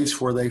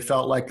place where they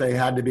felt like they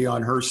had to be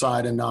on her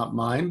side and not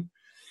mine.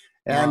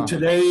 And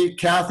today,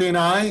 Kathy and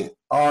I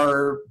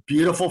are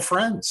beautiful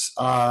friends.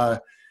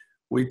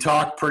 We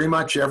talk pretty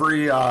much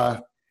every,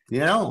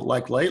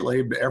 like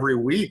lately, every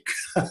week.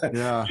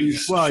 Yeah.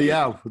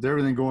 With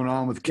everything going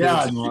on with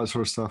kids and all that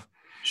sort of stuff.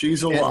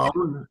 She's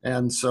alone,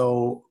 and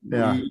so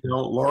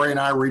Lori and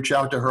I reach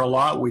out to her a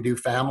lot. We do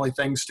family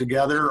things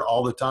together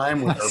all the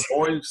time with our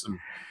boys, and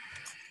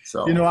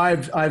so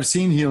I've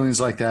seen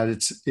healings like that.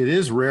 It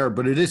is rare,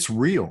 but it is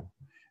real,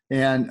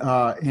 and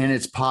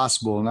it's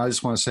possible. And I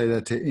just want to say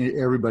that to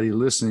everybody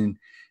listening.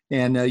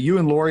 And you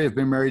and Lori have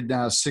been married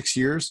now 6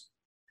 years.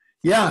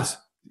 Yes,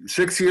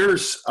 6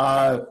 years.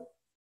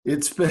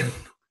 It's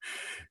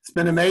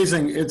been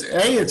amazing.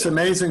 It's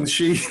amazing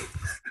she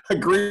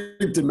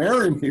agreed to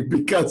marry me,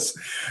 because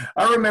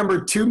I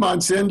remember 2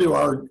 months into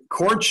our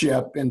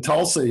courtship in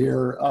Tulsa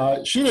here,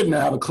 she didn't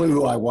have a clue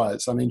who I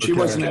was. I mean, she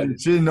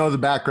didn't know the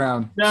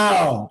background.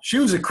 No, she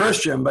was a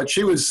Christian, but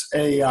she was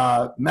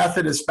a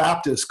Methodist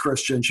Baptist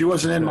Christian. She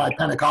wasn't in my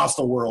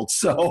Pentecostal world.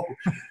 So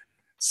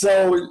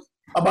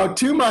about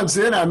 2 months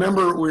in, I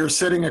remember we were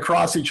sitting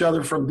across each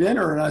other from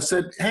dinner, and I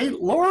said, "Hey,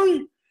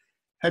 Lori,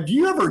 have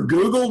you ever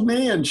Googled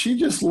me?" And she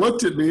just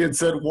looked at me and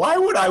said, "Why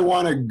would I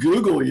want to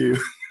Google you?"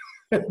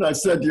 And I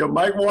said, you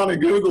might want to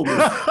Google me.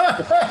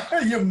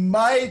 you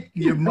might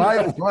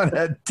want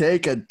to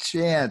take a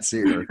chance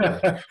here.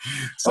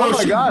 So oh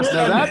my gosh,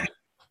 now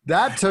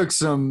that took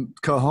some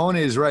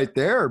cojones right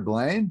there,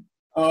 Blaine.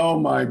 Oh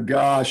my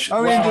gosh.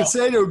 I mean, to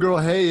say to a girl,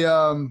 hey,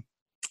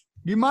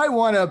 you might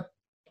want to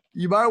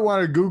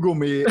Google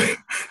me.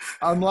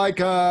 I'm like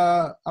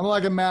a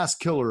mass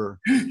killer.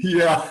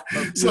 Yeah.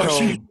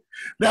 So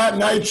that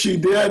night she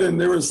did, and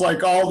there was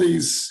like all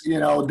these,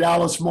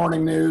 Dallas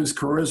Morning News,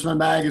 Charisma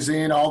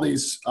Magazine, all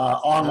these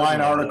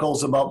online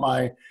articles about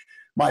my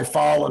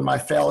fall and my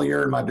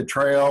failure and my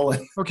betrayal.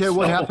 Okay,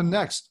 what happened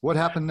next?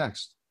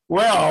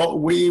 Well,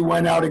 we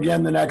went out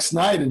again the next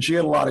night, and she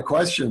had a lot of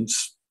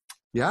questions.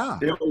 Yeah.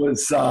 It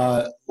was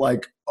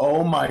like,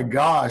 oh my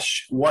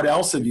gosh, what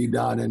else have you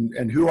done?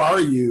 And who are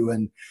you?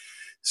 And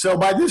so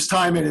by this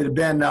time it had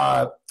been,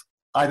 I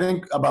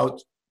think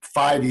about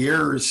 5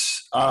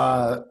 years,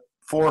 4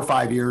 or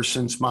 5 years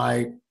since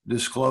my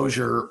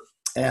disclosure.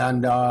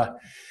 And I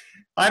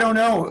don't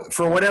know,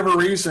 for whatever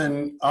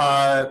reason,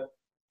 I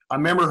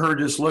remember her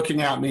just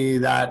looking at me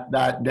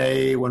that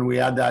day when we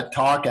had that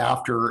talk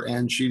after,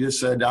 and she just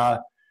said,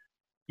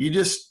 you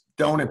just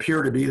don't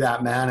appear to be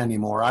that man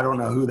anymore. I don't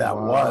know who that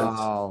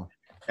was.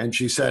 And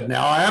she said,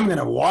 now I am going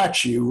to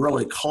watch you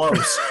really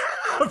close.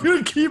 I'm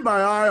going to keep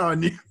my eye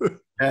on you.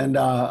 And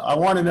I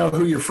want to know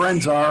who your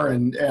friends are.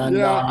 And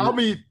I'll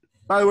be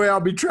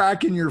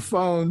tracking your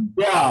phone.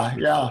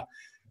 Yeah.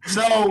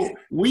 So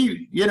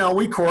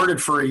we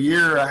courted for a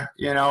year,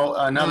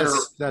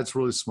 that's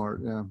really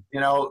smart. Yeah.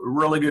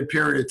 Really good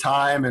period of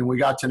time. And we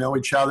got to know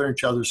each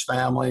other's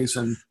families.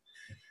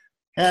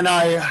 And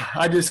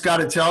I just got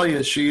to tell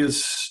you, she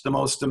is the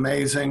most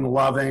amazing,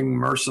 loving,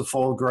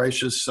 merciful,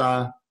 gracious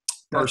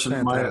person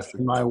in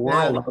my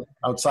world,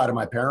 outside of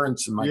my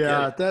parents and my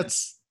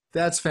kids.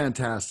 That's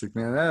fantastic,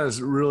 man. That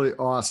is really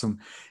awesome.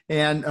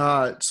 And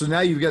so now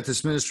you've got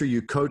this ministry.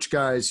 You coach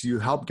guys. You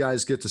help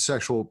guys get to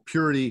sexual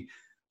purity,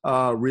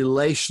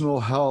 relational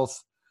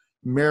health,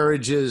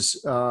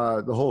 marriages,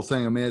 the whole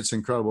thing. I mean, it's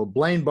incredible.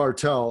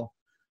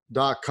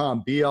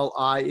 BlaineBartel.com,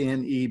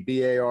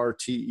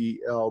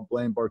 BlaineBartel,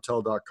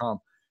 BlaineBartel.com.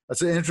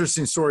 That's an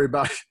interesting story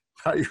about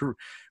your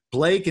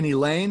Blake and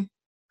Elaine.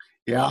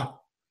 Yeah.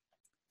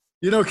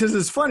 Because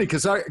it's funny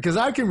because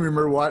I can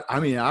remember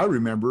I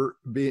remember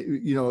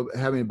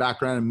having a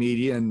background in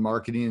media and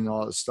marketing and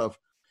all that stuff.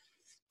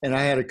 And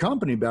I had a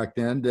company back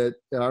then that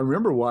I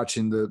remember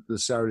watching the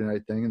Saturday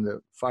night thing and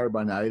the Fire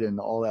by Night and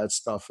all that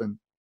stuff. And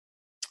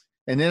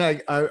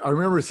then I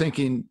remember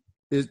ting,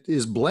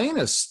 is Blaine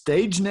a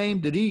stage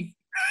name? Did he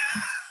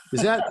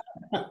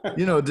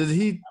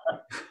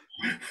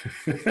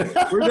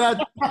where'd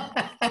that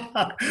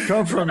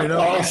come from?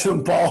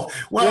 Awesome, Paul.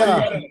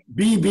 Well,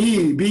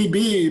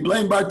 BB,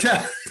 Blaine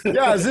Bartel.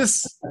 Yeah, is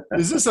this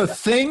a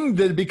thing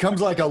that becomes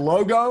like a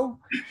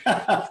logo?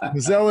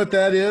 Is that what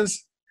that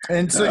is?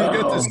 And so you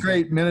get this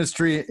great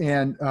ministry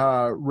and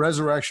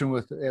resurrection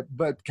with it.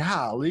 But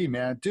golly,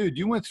 man, dude,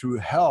 you went through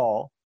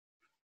hell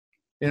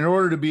in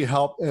order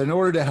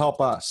to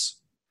help us.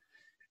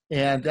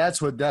 And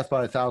that's what Death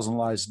by a Thousand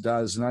Lies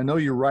does. And I know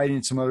you're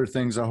writing some other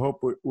things. I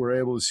hope we're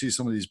able to see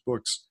some of these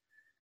books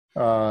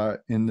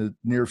in the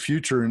near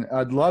future. And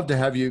I'd love to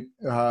have you,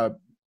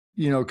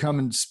 come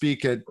and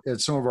speak at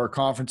some of our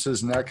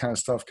conferences and that kind of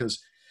stuff.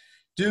 Because,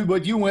 dude,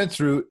 what you went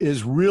through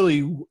is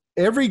really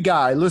every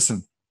guy,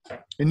 listen,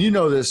 and you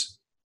know this,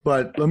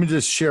 but let me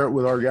just share it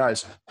with our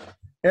guys.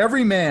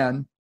 Every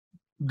man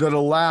that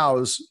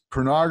allows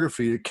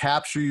pornography to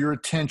capture your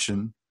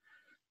attention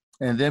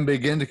and then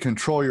begin to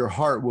control your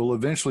heart will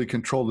eventually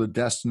control the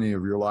destiny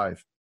of your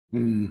life.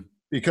 Mm.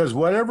 Because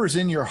whatever's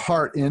in your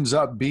heart ends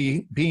up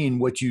being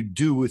what you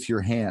do with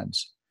your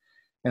hands.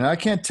 And I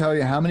can't tell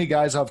you how many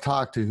guys I've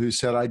talked to who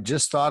said, I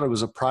just thought it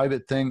was a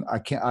private thing. I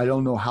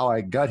don't know how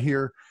I got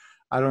here.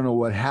 I don't know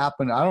what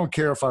happened. I don't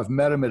care if I've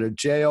met him at a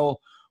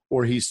jail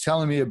or he's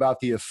telling me about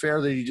the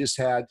affair that he just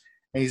had.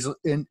 And he's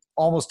in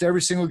almost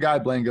every single guy,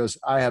 Blaine goes,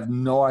 I have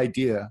no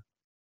idea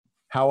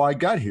how I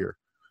got here.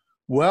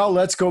 Well,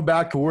 let's go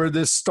back to where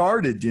this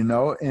started,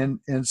 and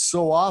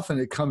so often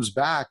it comes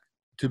back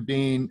to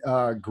being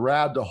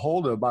grabbed a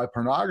hold of by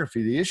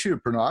pornography. The issue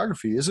of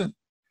pornography isn't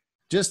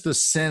just the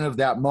sin of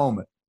that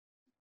moment,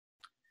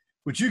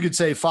 which you could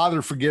say,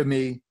 Father, forgive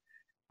me.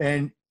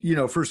 And,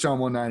 1 John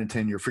 1, 9 and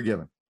 10, you're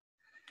forgiven.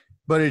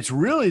 But it's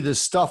really the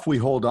stuff we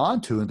hold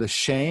on to and the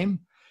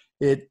shame.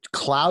 It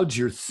clouds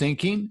your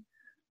thinking.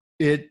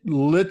 It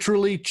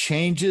literally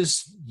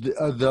changes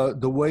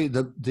the way,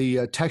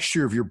 the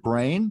texture of your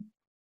brain.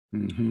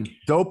 Mm-hmm.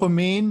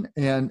 Dopamine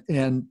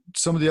and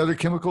some of the other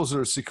chemicals that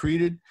are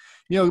secreted,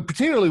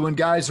 particularly when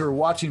guys are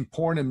watching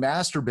porn and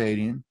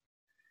masturbating,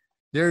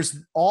 there's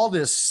all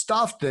this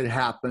stuff that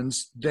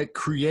happens that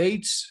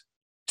creates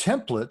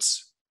templates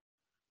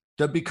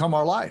that become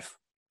our life.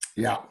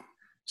 Yeah.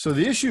 So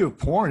the issue of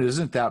porn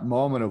isn't that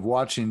moment of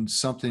watching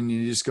something and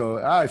you just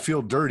go, I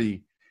feel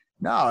dirty.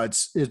 No,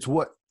 it's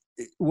what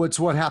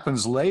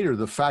happens later.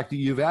 The fact that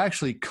you've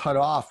actually cut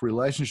off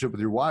relationship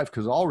with your wife,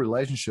 because all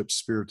relationships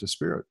spirit to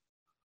spirit.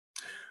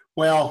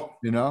 Well,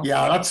 you know?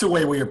 Yeah, that's the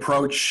way we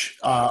approach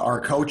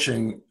our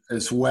coaching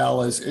as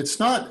well. As it's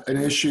not an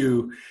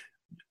issue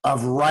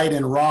of right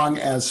and wrong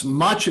as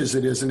much as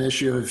it is an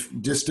issue of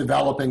just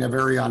developing a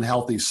very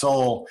unhealthy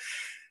soul.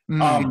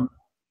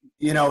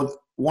 You know,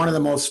 one of the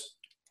most,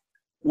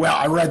 well,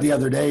 I read the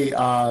other day,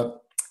 I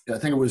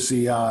think it was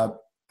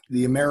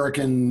the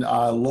American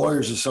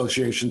Lawyers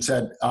Association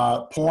said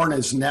porn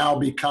has now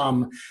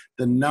become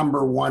the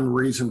 #1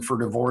 reason for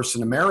divorce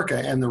in America.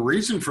 And the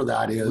reason for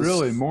that is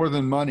really more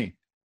than money.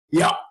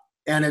 Yeah.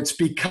 And it's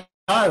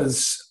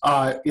because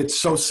it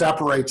so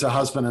separates a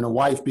husband and a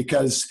wife,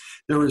 because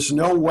there is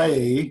no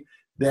way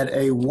that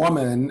a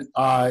woman,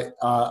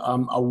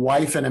 a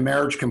wife in a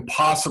marriage can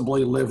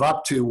possibly live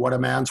up to what a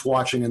man's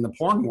watching in the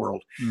porn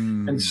world.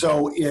 And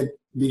so it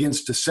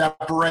begins to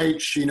separate.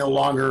 She no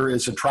longer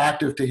is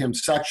attractive to him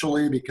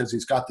sexually because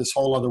he's got this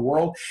whole other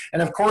world.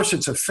 And of course,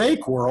 it's a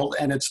fake world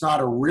and it's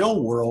not a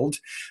real world,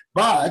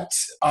 but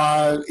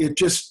it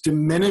just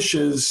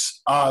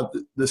diminishes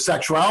the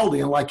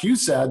sexuality. And like you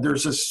said,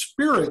 there's a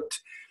spirit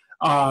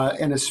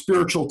and a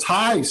spiritual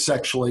tie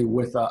sexually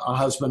with a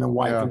husband and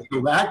wife. And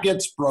so that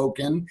gets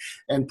broken,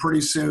 and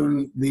pretty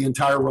soon the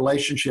entire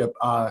relationship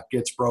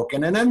gets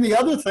broken. And then the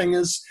other thing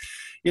is,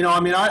 you know, I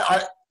mean,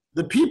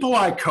 the people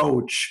I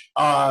coach,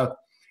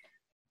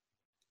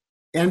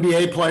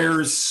 NBA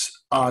players,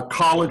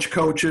 college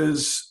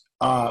coaches,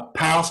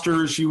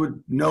 pastors, you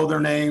would know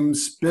their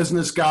names,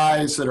 business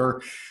guys that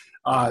are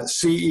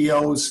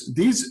CEOs.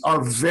 These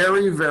are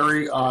very,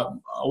 very, a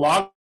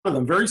lot of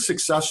them very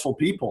successful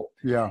people.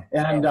 Yeah.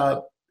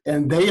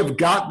 And they have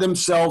got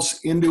themselves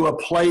into a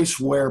place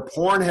where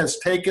porn has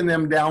taken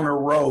them down a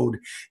road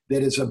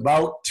that is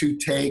about to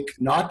take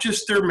not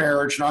just their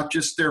marriage, not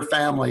just their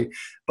family,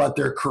 but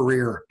their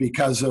career,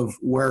 because of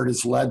where it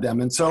has led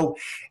them. And so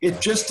it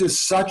just is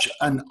such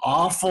an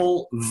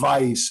awful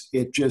vice.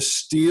 It just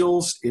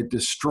steals, it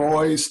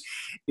destroys,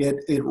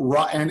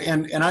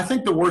 and I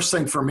think the worst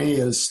thing for me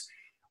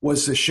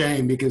was the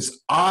shame,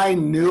 because I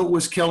knew it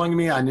was killing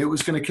me. I knew it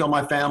was going to kill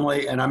my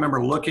family. And I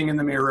remember looking in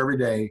the mirror every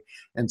day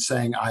and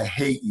saying, I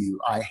hate you.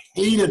 I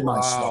hated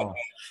myself. Wow.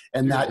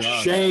 And that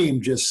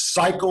shame just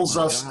cycles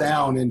us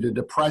down into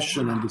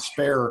depression and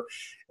despair.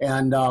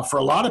 And for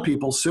a lot of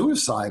people,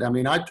 suicide. I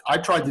mean, I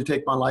tried to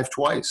take my life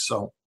twice.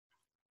 So.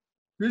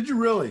 Did you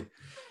really?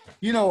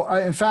 You know,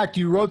 in fact,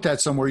 you wrote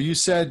that somewhere. You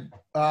said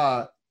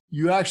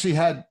you actually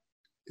had,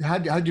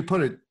 how'd you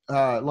put it?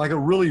 Like a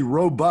really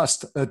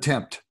robust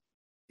attempt.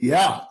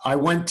 Yeah, I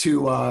went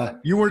to...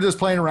 you weren't just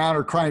playing around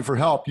or crying for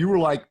help. You were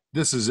like,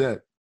 this is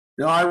it.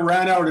 You know, I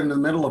ran out in the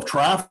middle of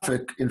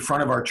traffic in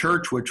front of our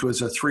church, which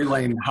was a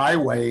 3-lane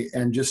highway,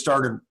 and just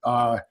started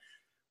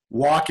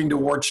walking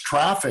towards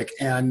traffic.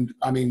 And,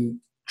 I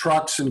mean,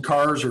 trucks and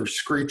cars are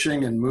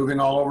screeching and moving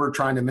all over,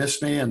 trying to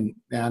miss me.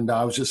 And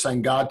I was just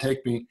saying, God,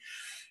 take me.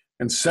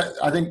 And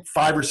I think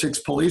 5 or 6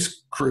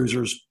 police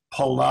cruisers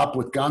pulled up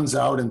with guns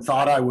out and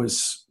thought I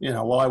was, you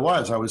know, well, I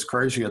was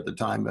crazy at the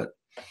time, but...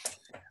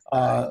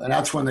 and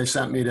that's when they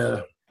sent me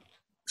to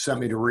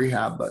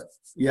rehab. But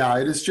yeah,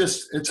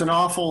 it's an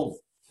awful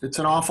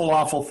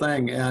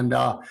thing. And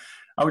I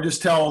would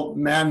just tell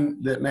men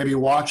that may be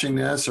watching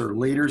this, or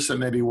leaders that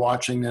may be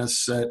watching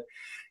this, that,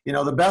 you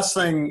know, the best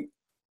thing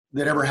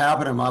that ever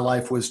happened in my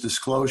life was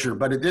disclosure,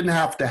 but it didn't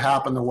have to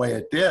happen the way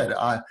it did.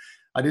 I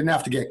didn't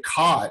have to get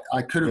caught.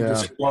 I could have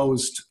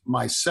disclosed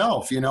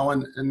myself, you know,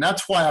 and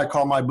that's why I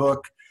call my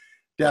book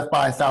Death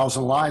by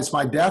 1,000 Lies.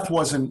 My death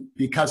wasn't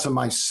because of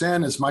my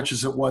sin as much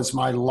as it was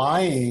my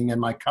lying and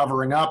my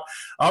covering up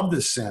of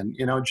the sin.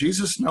 You know,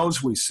 Jesus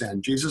knows we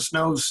sin. Jesus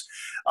knows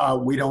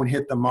we don't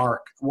hit the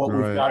mark. What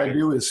we've got to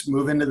do is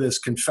move into this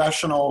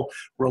confessional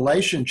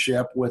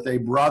relationship with a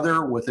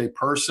brother, with a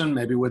person,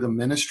 maybe with a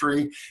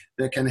ministry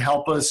that can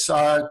help us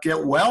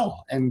get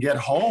well and get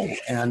whole.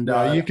 And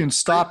you can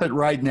stop it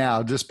right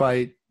now just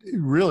by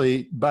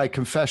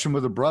confession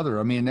with a brother.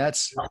 I mean,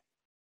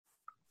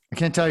 I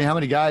can't tell you how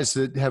many guys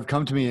that have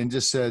come to me and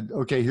just said,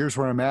 okay, here's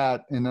where I'm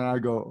at. And then I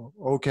go,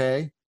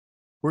 okay,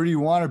 where do you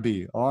want to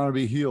be? I want to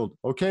be healed.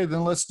 Okay,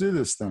 then let's do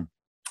this thing.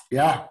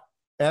 Yeah.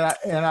 And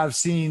I've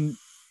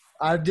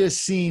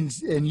just seen,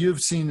 and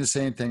you've seen the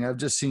same thing. I've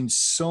just seen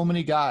so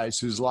many guys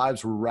whose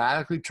lives were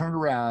radically turned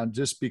around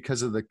just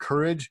because of the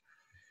courage,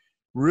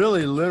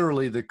 really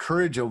literally the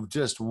courage of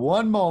just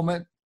one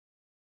moment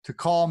to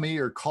call me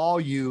or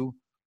call you,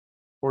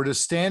 or to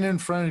stand in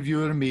front of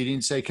you at a meeting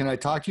and say, can I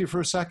talk to you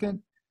for a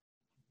second?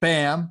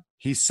 Bam,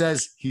 he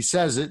says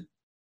it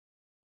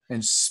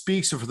and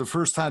speaks it for the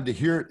first time to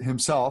hear it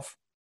himself.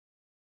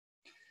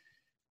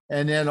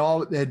 And then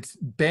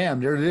bam,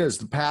 there it is.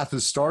 The path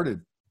has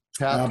started.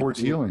 Path towards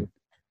healing.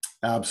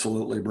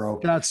 Absolutely, bro.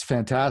 That's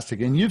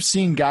fantastic. And you've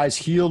seen guys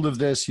healed of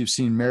this. You've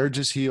seen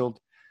marriages healed.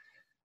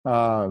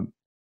 And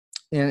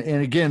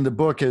again, the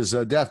book is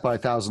Death by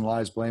 1,000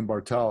 Lies, Blaine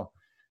Bartel.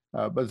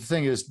 But the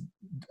thing is,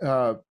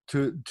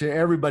 to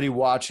everybody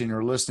watching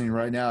or listening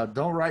right now,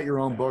 don't write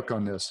your own book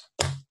on this.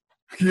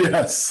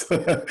 Yes.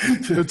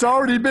 It's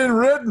already been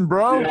written,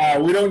 bro. Yeah,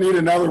 we don't need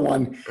another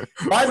one.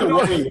 By the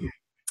way,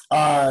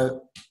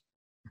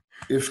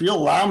 if you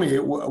allow me,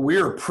 we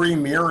are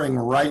premiering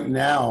right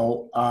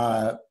now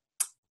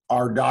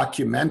our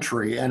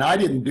documentary, and I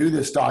didn't do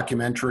this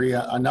documentary.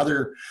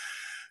 Another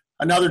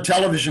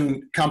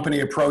television company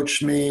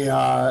approached me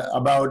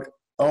about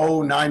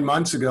 9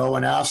 months ago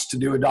and asked to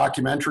do a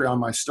documentary on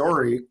my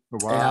story.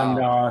 Wow.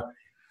 And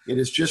it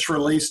is just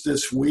released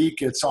this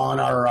week. It's on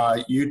our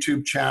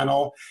YouTube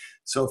channel.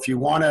 So if you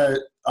want to,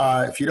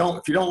 if you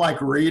don't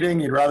like reading,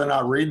 you'd rather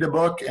not read the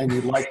book, and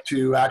you'd like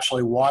to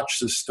actually watch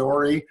the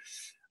story,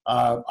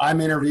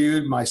 I'm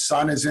interviewed. My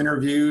son is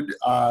interviewed.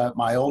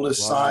 My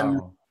oldest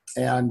son.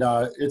 And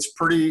it's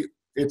pretty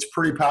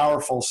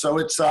powerful. So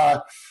it's on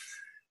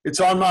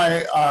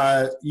my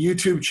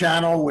YouTube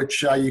channel,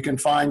 which you can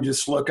find.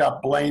 Just look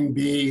up Blaine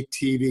B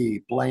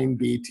TV,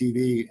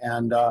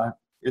 and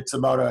it's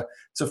a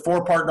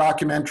 4-part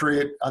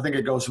documentary. I think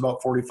it goes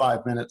about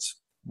 45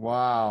 minutes.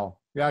 Wow!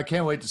 Yeah, I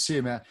can't wait to see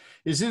it, man.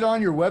 Is it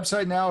on your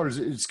website now, or is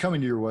it's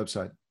coming to your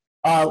website?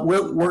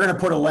 We're going to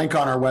put a link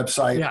on our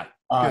website.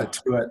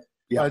 To it.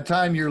 Yeah. By the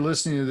time you're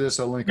listening to this,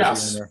 I'll link it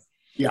in there.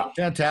 Yeah.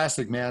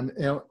 Fantastic, man.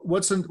 And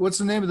what's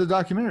the name of the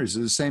documentary? Is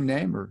it the same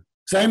name or?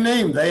 Same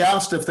name. They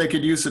asked if they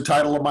could use the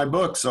title of my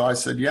book. So I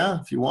said, yeah,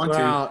 if you want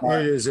to.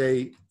 It is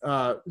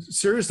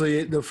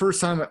seriously, the first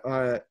time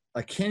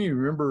I can't even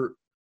remember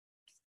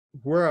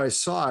where I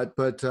saw it,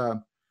 but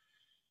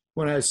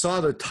when I saw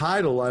the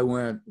title, I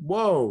went,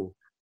 whoa.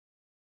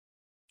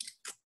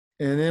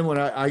 And then when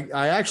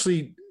I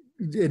actually,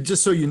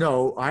 just so you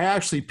know, I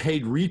actually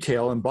paid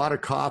retail and bought a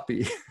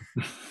copy.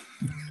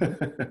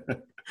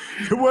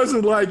 It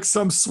wasn't like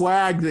some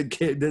swag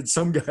that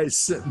some guy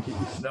sent me,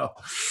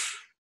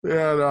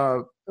 and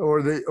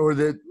or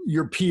that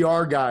your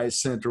PR guy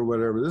sent or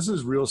whatever. This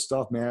is real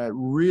stuff, man. It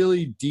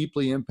really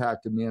deeply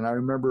impacted me, and I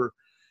remember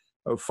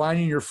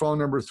finding your phone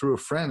number through a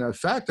friend. In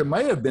fact, it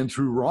might have been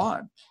through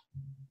Ron,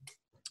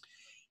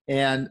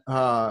 and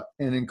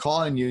in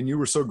calling you, and you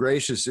were so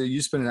gracious.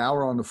 You spent an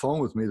hour on the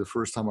phone with me the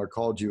first time I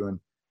called you,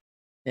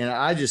 and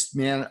I just,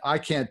 man, I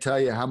can't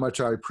tell you how much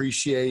I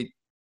appreciate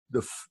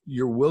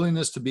your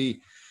willingness to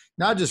be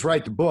not just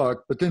write the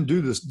book, but then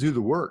do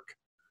the work,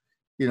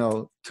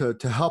 to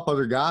help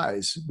other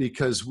guys,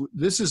 because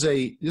this is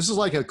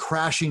like a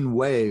crashing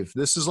wave.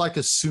 This is like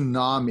a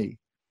tsunami,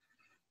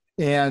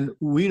 and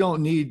we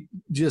don't need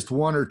just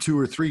 1 or 2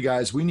 or 3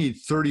 guys. We need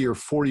 30 or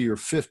 40 or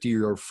 50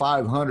 or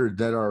 500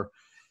 that are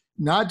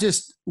not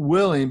just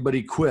willing, but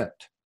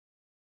equipped,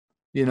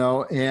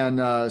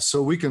 and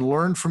so we can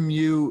learn from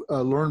you,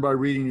 learn by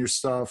reading your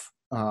stuff,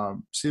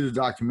 see the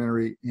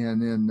documentary.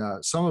 And then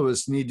some of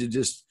us need to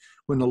just,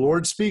 when the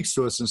Lord speaks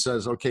to us and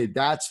says, okay,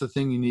 that's the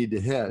thing you need to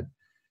hit,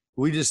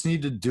 we just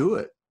need to do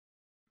it.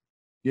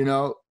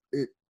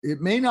 It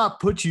may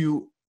not put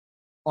you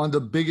on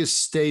the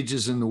biggest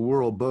stages in the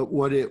world, but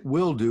what it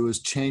will do is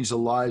change the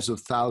lives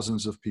of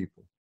thousands of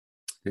people.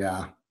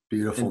 Yeah.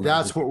 Beautiful. And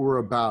that's what we're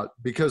about,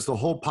 because the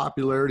whole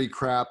popularity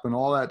crap and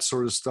all that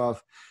sort of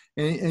stuff.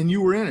 And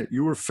you were in it.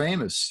 You were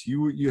famous.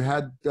 You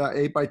had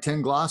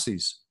 8x10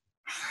 glossies.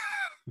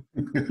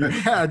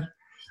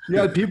 You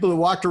had people that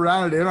walked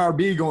around at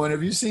NRB going,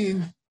 have you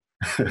seen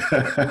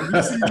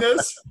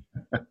this?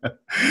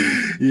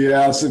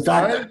 Yes. In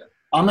fact,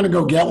 I'm going to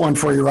go get one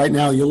for you right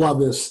now. You'll love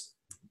this.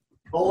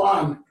 Hold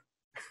on.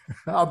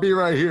 I'll be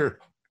right here.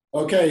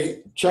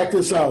 Okay. Check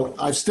this out.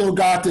 I've still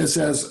got this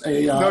as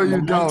a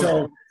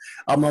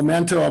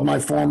memento of my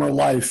former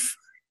life.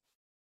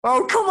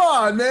 Oh, come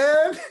on,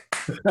 man.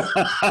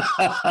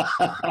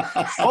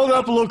 Hold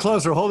up a little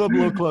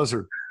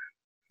closer.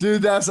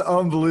 Dude, that's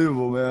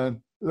unbelievable,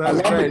 man. I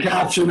love the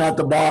caption at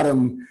the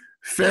bottom.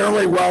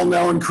 Fairly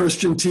well-known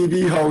Christian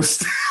TV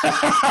host.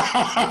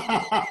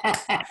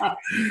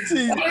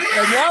 See, and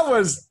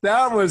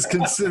that was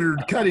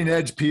considered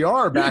cutting-edge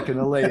PR back in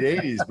the late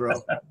 80s,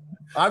 bro.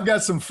 I've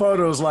got some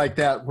photos like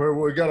that where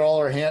we got all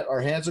our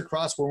hands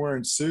across. We're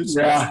wearing suits.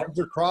 Yeah. Our arms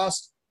are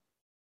crossed,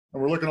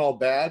 and we're looking all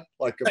bad,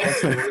 like a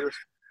bunch of lawyers.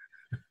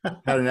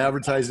 Had an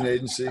advertising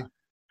agency.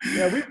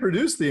 Yeah, we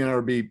produced the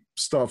NRB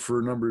stuff for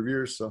a number of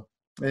years. So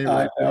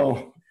anyway, I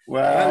know.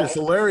 Well, it's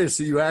hilarious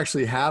that you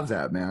actually have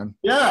that, man.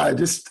 Yeah, I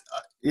just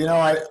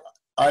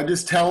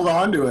held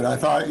on to it. I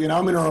thought, I'm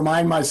going to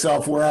remind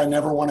myself where I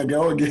never want to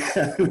go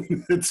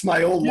again. It's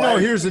my old life.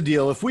 Here's the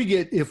deal. If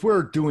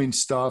we're doing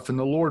stuff and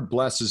the Lord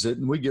blesses it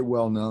and we get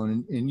well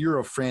known, and you're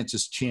a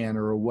Francis Chan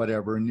or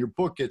whatever, and your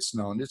book gets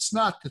known, it's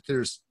not that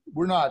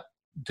we're not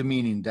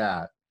demeaning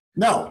that.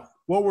 No.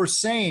 What we're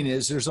saying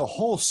is there's a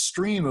whole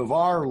stream of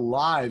our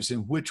lives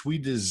in which we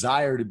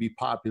desire to be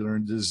popular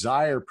and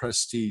desire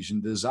prestige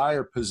and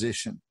desire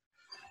position.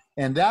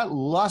 And that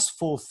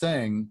lustful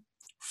thing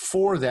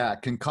for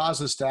that can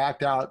cause us to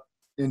act out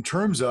in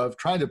terms of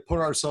trying to put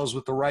ourselves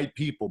with the right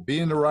people,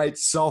 being the right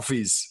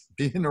selfies,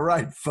 being the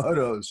right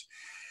photos,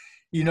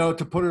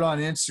 to put it on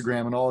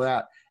Instagram and all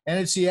that. And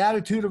it's the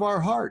attitude of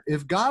our heart.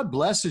 If God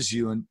blesses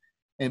you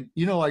and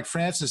like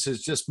Francis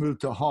has just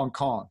moved to Hong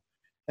Kong,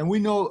 and we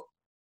know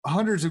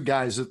hundreds of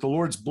guys that the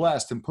Lord's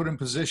blessed and put in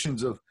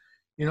positions of,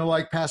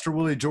 like Pastor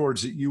Willie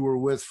George that you were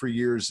with for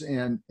years,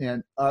 and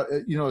Stephen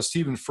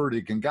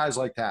Furtick and guys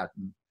like that,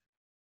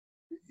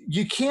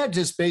 you can't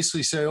just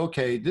basically say,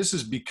 okay, this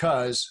is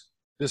because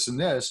this and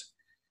this.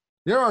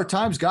 There are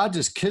times God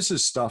just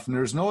kisses stuff and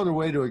there's no other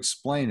way to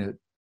explain it.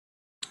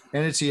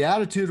 And it's the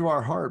attitude of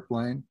our heart,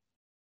 Blaine.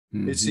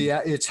 Mm-hmm.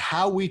 It's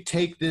how we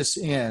take this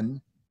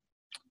in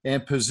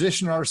and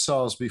position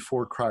ourselves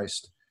before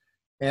Christ.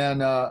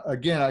 And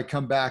again, I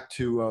come back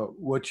to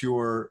what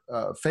your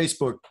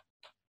Facebook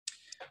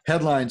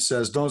headline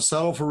says: don't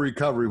settle for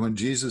recovery when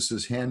Jesus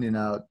is handing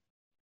out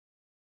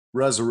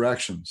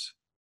resurrections.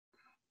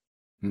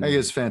 I think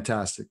it's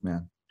fantastic,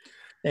 man.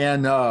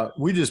 And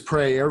we just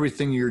pray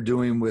everything you're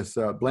doing with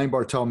Blaine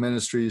Bartel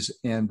Ministries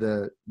and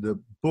the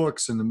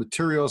books and the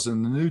materials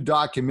and the new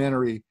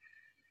documentary.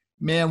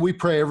 Man, we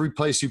pray every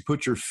place you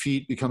put your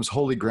feet becomes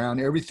holy ground.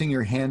 Everything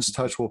your hands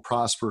touch will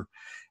prosper.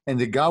 And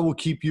that God will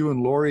keep you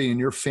and Lori and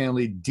your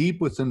family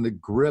deep within the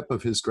grip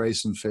of his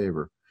grace and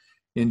favor.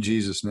 In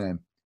Jesus' name.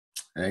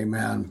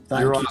 Amen.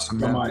 Thank you awesome,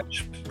 so man.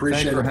 much.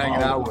 Appreciate you for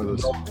hanging out with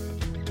us.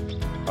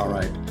 All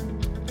right.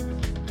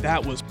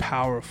 That was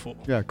powerful.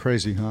 Yeah,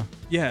 crazy, huh?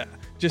 Yeah,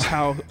 just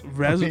how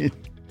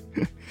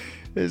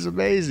it's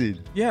amazing.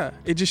 Yeah,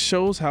 it just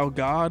shows how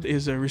God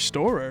is a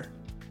restorer.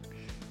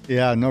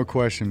 Yeah, no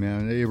question,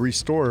 man. A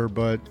restorer,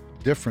 but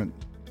different.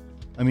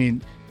 I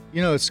mean,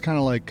 you know, it's kind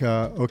of like,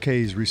 okay,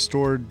 he's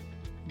restored,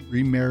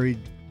 remarried,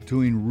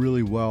 doing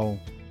really well.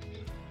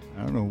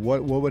 I don't know,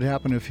 what would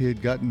happen if he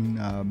had gotten,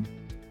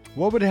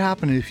 what would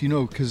happen if, you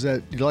know, because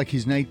that, like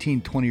he's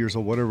 19, 20 years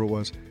old, whatever it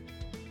was,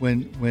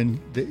 when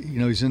you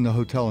know, he's in the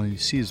hotel and he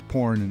sees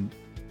porn, and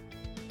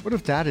what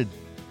if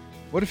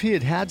he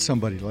had had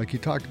somebody like you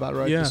talked about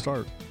right at the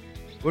start?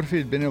 What if he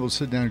had been able to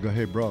sit down and go,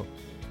 hey, bro,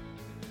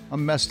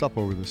 I'm messed up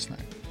over this thing.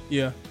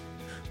 Yeah.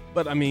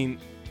 But I mean,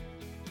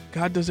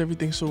 God does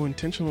everything so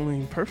intentionally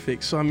and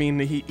perfect. So I mean,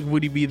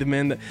 would he be the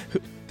man that,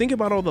 think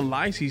about all the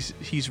lives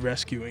he's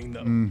rescuing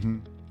though. Mm-hmm.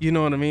 You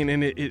know what I mean?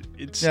 And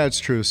it's yeah, it's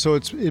true. So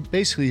it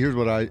basically, here's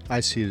what I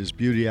see it as: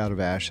 beauty out of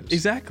ashes.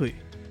 Exactly.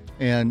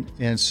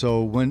 And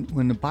so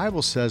when the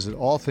Bible says that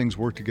all things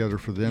work together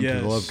for them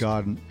to love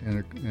God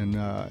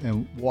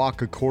and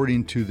walk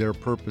according to their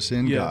purpose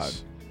in God,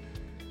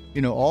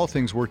 you know, all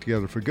things work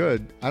together for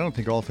good. I don't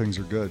think all things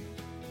are good.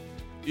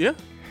 Yeah.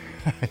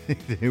 I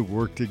think they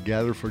work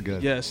together for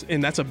good. Yes,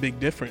 and that's a big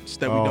difference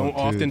that we don't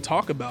often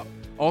talk about.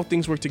 All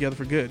things work together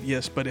for good,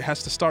 yes, but it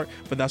has to start.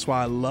 But that's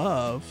why I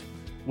love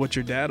what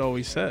your dad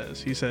always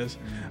says. He says,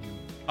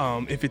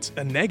 if it's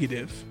a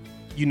negative,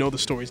 you know the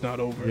story's not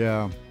over.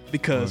 Yeah.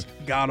 Because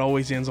God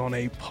always ends on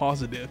a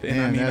positive. And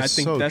I mean, I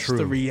think that's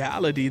the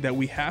reality that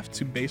we have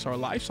to base our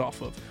lives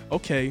off of.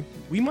 Okay,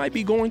 we might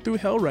be going through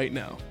hell right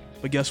now,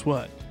 but guess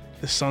what?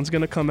 The sun's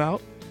going to come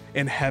out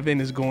and heaven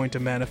is going to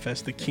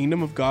manifest. The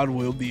kingdom of God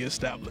will be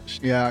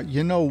established. Yeah,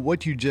 you know,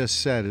 what you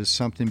just said is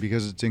something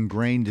because it's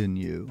ingrained in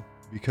you,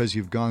 because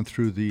you've gone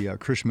through the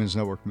Christian Men's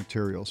Network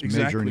materials,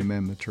 Major Journey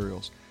Men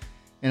materials.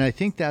 And I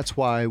think that's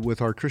why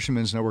with our Christian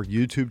Men's Network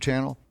YouTube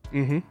channel,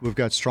 we've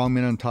got Strong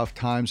Men on Tough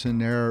Times in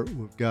there.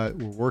 We're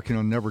working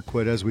on Never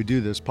Quit as we do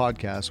this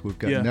podcast. We've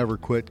got Never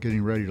Quit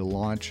getting ready to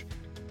launch.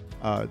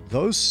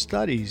 Those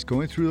studies,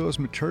 going through those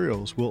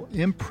materials, will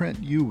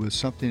imprint you with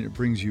something that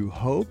brings you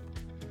hope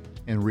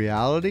and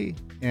reality,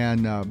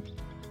 and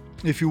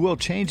if you will,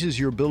 changes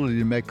your ability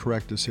to make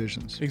correct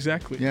decisions.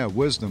 Exactly. Yeah,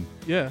 wisdom.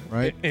 Yeah.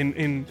 Right.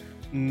 And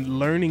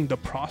learning the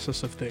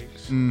process of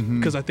things.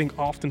 Because I think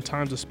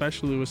oftentimes,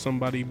 especially with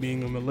somebody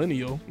being a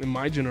millennial in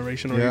my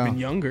generation or even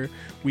younger,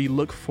 we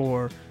look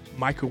for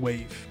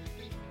microwave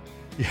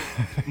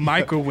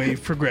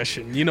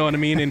progression. You know what I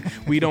mean? And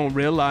we don't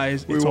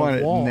realize it's a walk.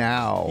 It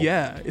now.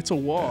 Yeah, it's a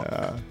walk.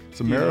 Yeah. It's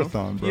a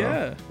marathon, bro.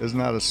 Yeah. It's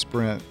not a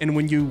sprint. And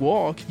when you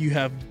walk, you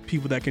have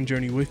people that can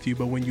journey with you.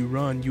 But when you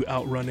run, you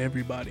outrun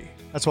everybody.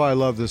 That's why I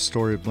love this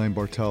story of Blaine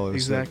Bartel.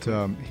 Exactly.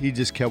 That, he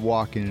just kept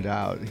walking it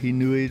out. He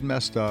knew he'd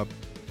messed up.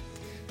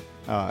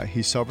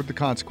 He suffered the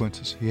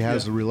consequences. He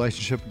has a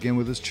relationship again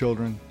with his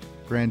children,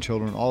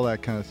 grandchildren, all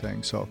that kind of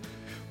thing. So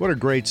what a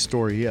great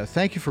story. Yeah,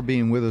 thank you for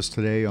being with us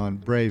today on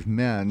Brave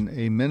Men,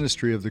 a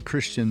ministry of the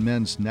Christian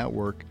Men's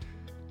Network.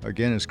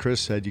 Again, as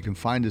Chris said, you can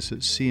find us at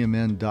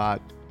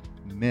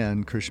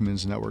cmn.men, Christian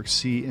Men's Network,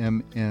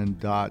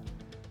 cmn.men.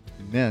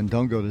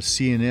 Don't go to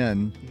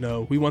CNN.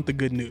 No, we want the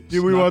good news. Yeah,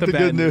 we want the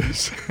good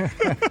news.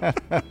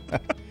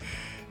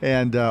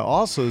 And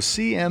also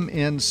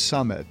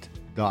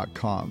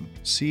cmnsummit.com.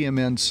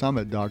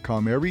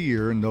 cmnsummit.com. Every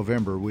year in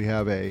November, we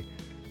have a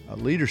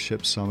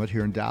leadership summit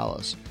here in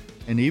Dallas.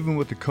 And even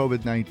with the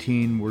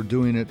COVID-19, we're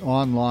doing it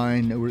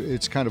online.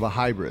 It's kind of a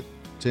hybrid.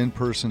 It's in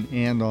person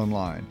and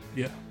online.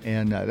 Yeah.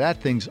 And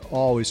that thing's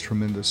always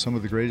tremendous. Some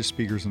of the greatest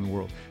speakers in the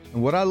world.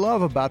 And what I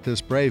love about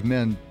this Brave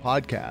Men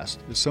podcast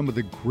is some of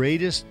the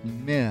greatest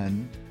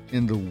men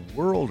in the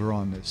world are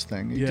on this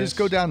thing. You just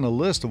go down the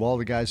list of all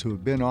the guys who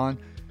have been on,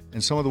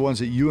 and some of the ones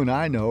that you and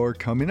I know are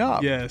coming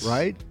up. Yes.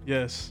 Right?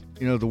 Yes.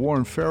 You know, the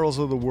Warren Farrells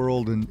of the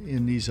world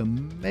and these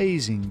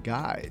amazing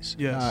guys.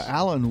 Yes.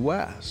 Alan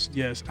West.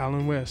 Yes,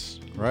 Alan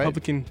West. Right.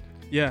 Republican.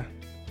 Yeah.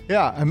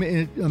 Yeah, I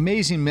mean,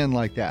 amazing men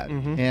like that,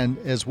 and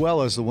as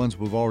well as the ones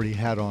we've already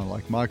had on,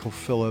 like Michael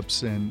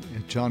Phillips and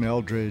John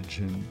Eldridge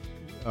and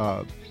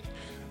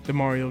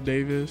Demario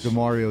Davis,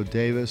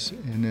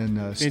 and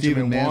then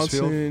Stephen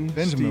Mansfield,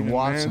 Benjamin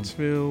Watson,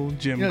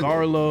 Jim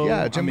Garlow.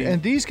 Yeah,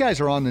 and these guys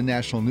are on the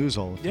national news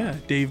all the time. Yeah,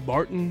 Dave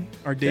Barton,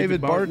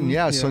 David Barton.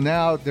 Yeah, so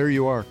now there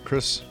you are,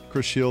 Chris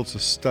Shields, a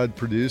stud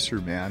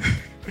producer, man.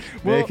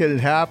 Making it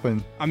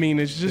happen. I mean,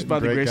 it's just by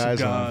the grace of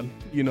God,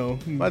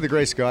 By the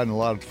grace of God and a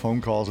lot of phone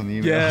calls and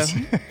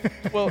emails. Yeah.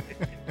 Well,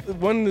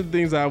 one of the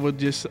things I would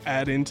just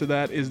add into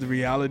that is the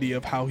reality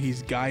of how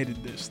he's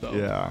guided this, though.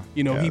 Yeah.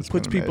 He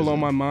puts people on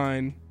my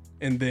mind,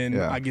 and then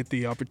I get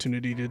the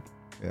opportunity to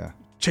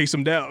chase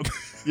them down.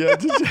 Yeah,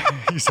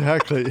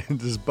 exactly.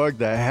 And just bug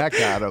the heck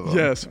out of them.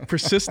 Yes,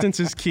 persistence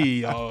is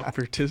key, y'all.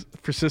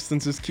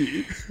 Persistence is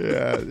key.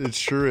 Yeah, it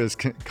sure is.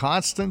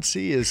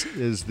 Constancy is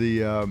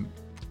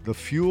the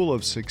fuel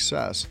of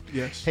success.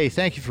 Yes. Hey,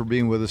 thank you for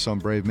being with us on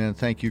Brave Men.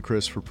 Thank you,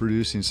 Chris, for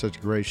producing such a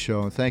great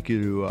show. And thank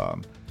you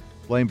to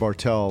Blaine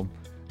Bartel.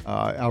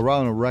 I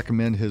want to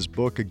recommend his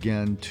book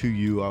again to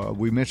you.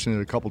 We mentioned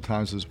it a couple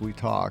times as we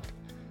talked,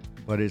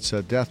 but it's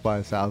Death by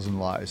a Thousand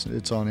Lies.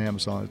 It's on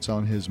Amazon. It's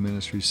on his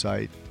ministry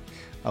site.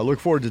 I look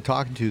forward to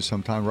talking to you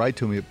sometime. Write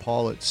to me at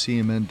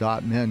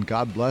paul@cmn.men.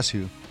 God bless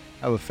you.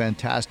 Have a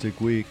fantastic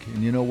week.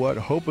 And you know what?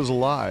 Hope is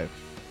alive.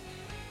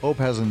 Hope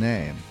has a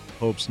name.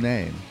 Hope's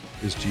name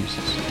is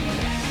Jesus.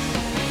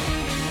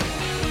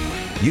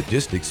 You've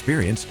just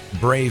experienced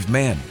Brave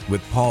Men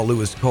with Paul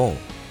Lewis Cole.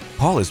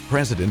 Paul is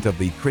president of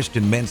the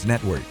Christian Men's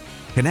Network.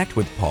 Connect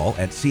with Paul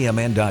at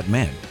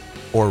cmn.men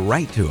or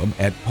write to him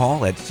at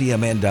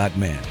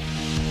paul@cmn.men.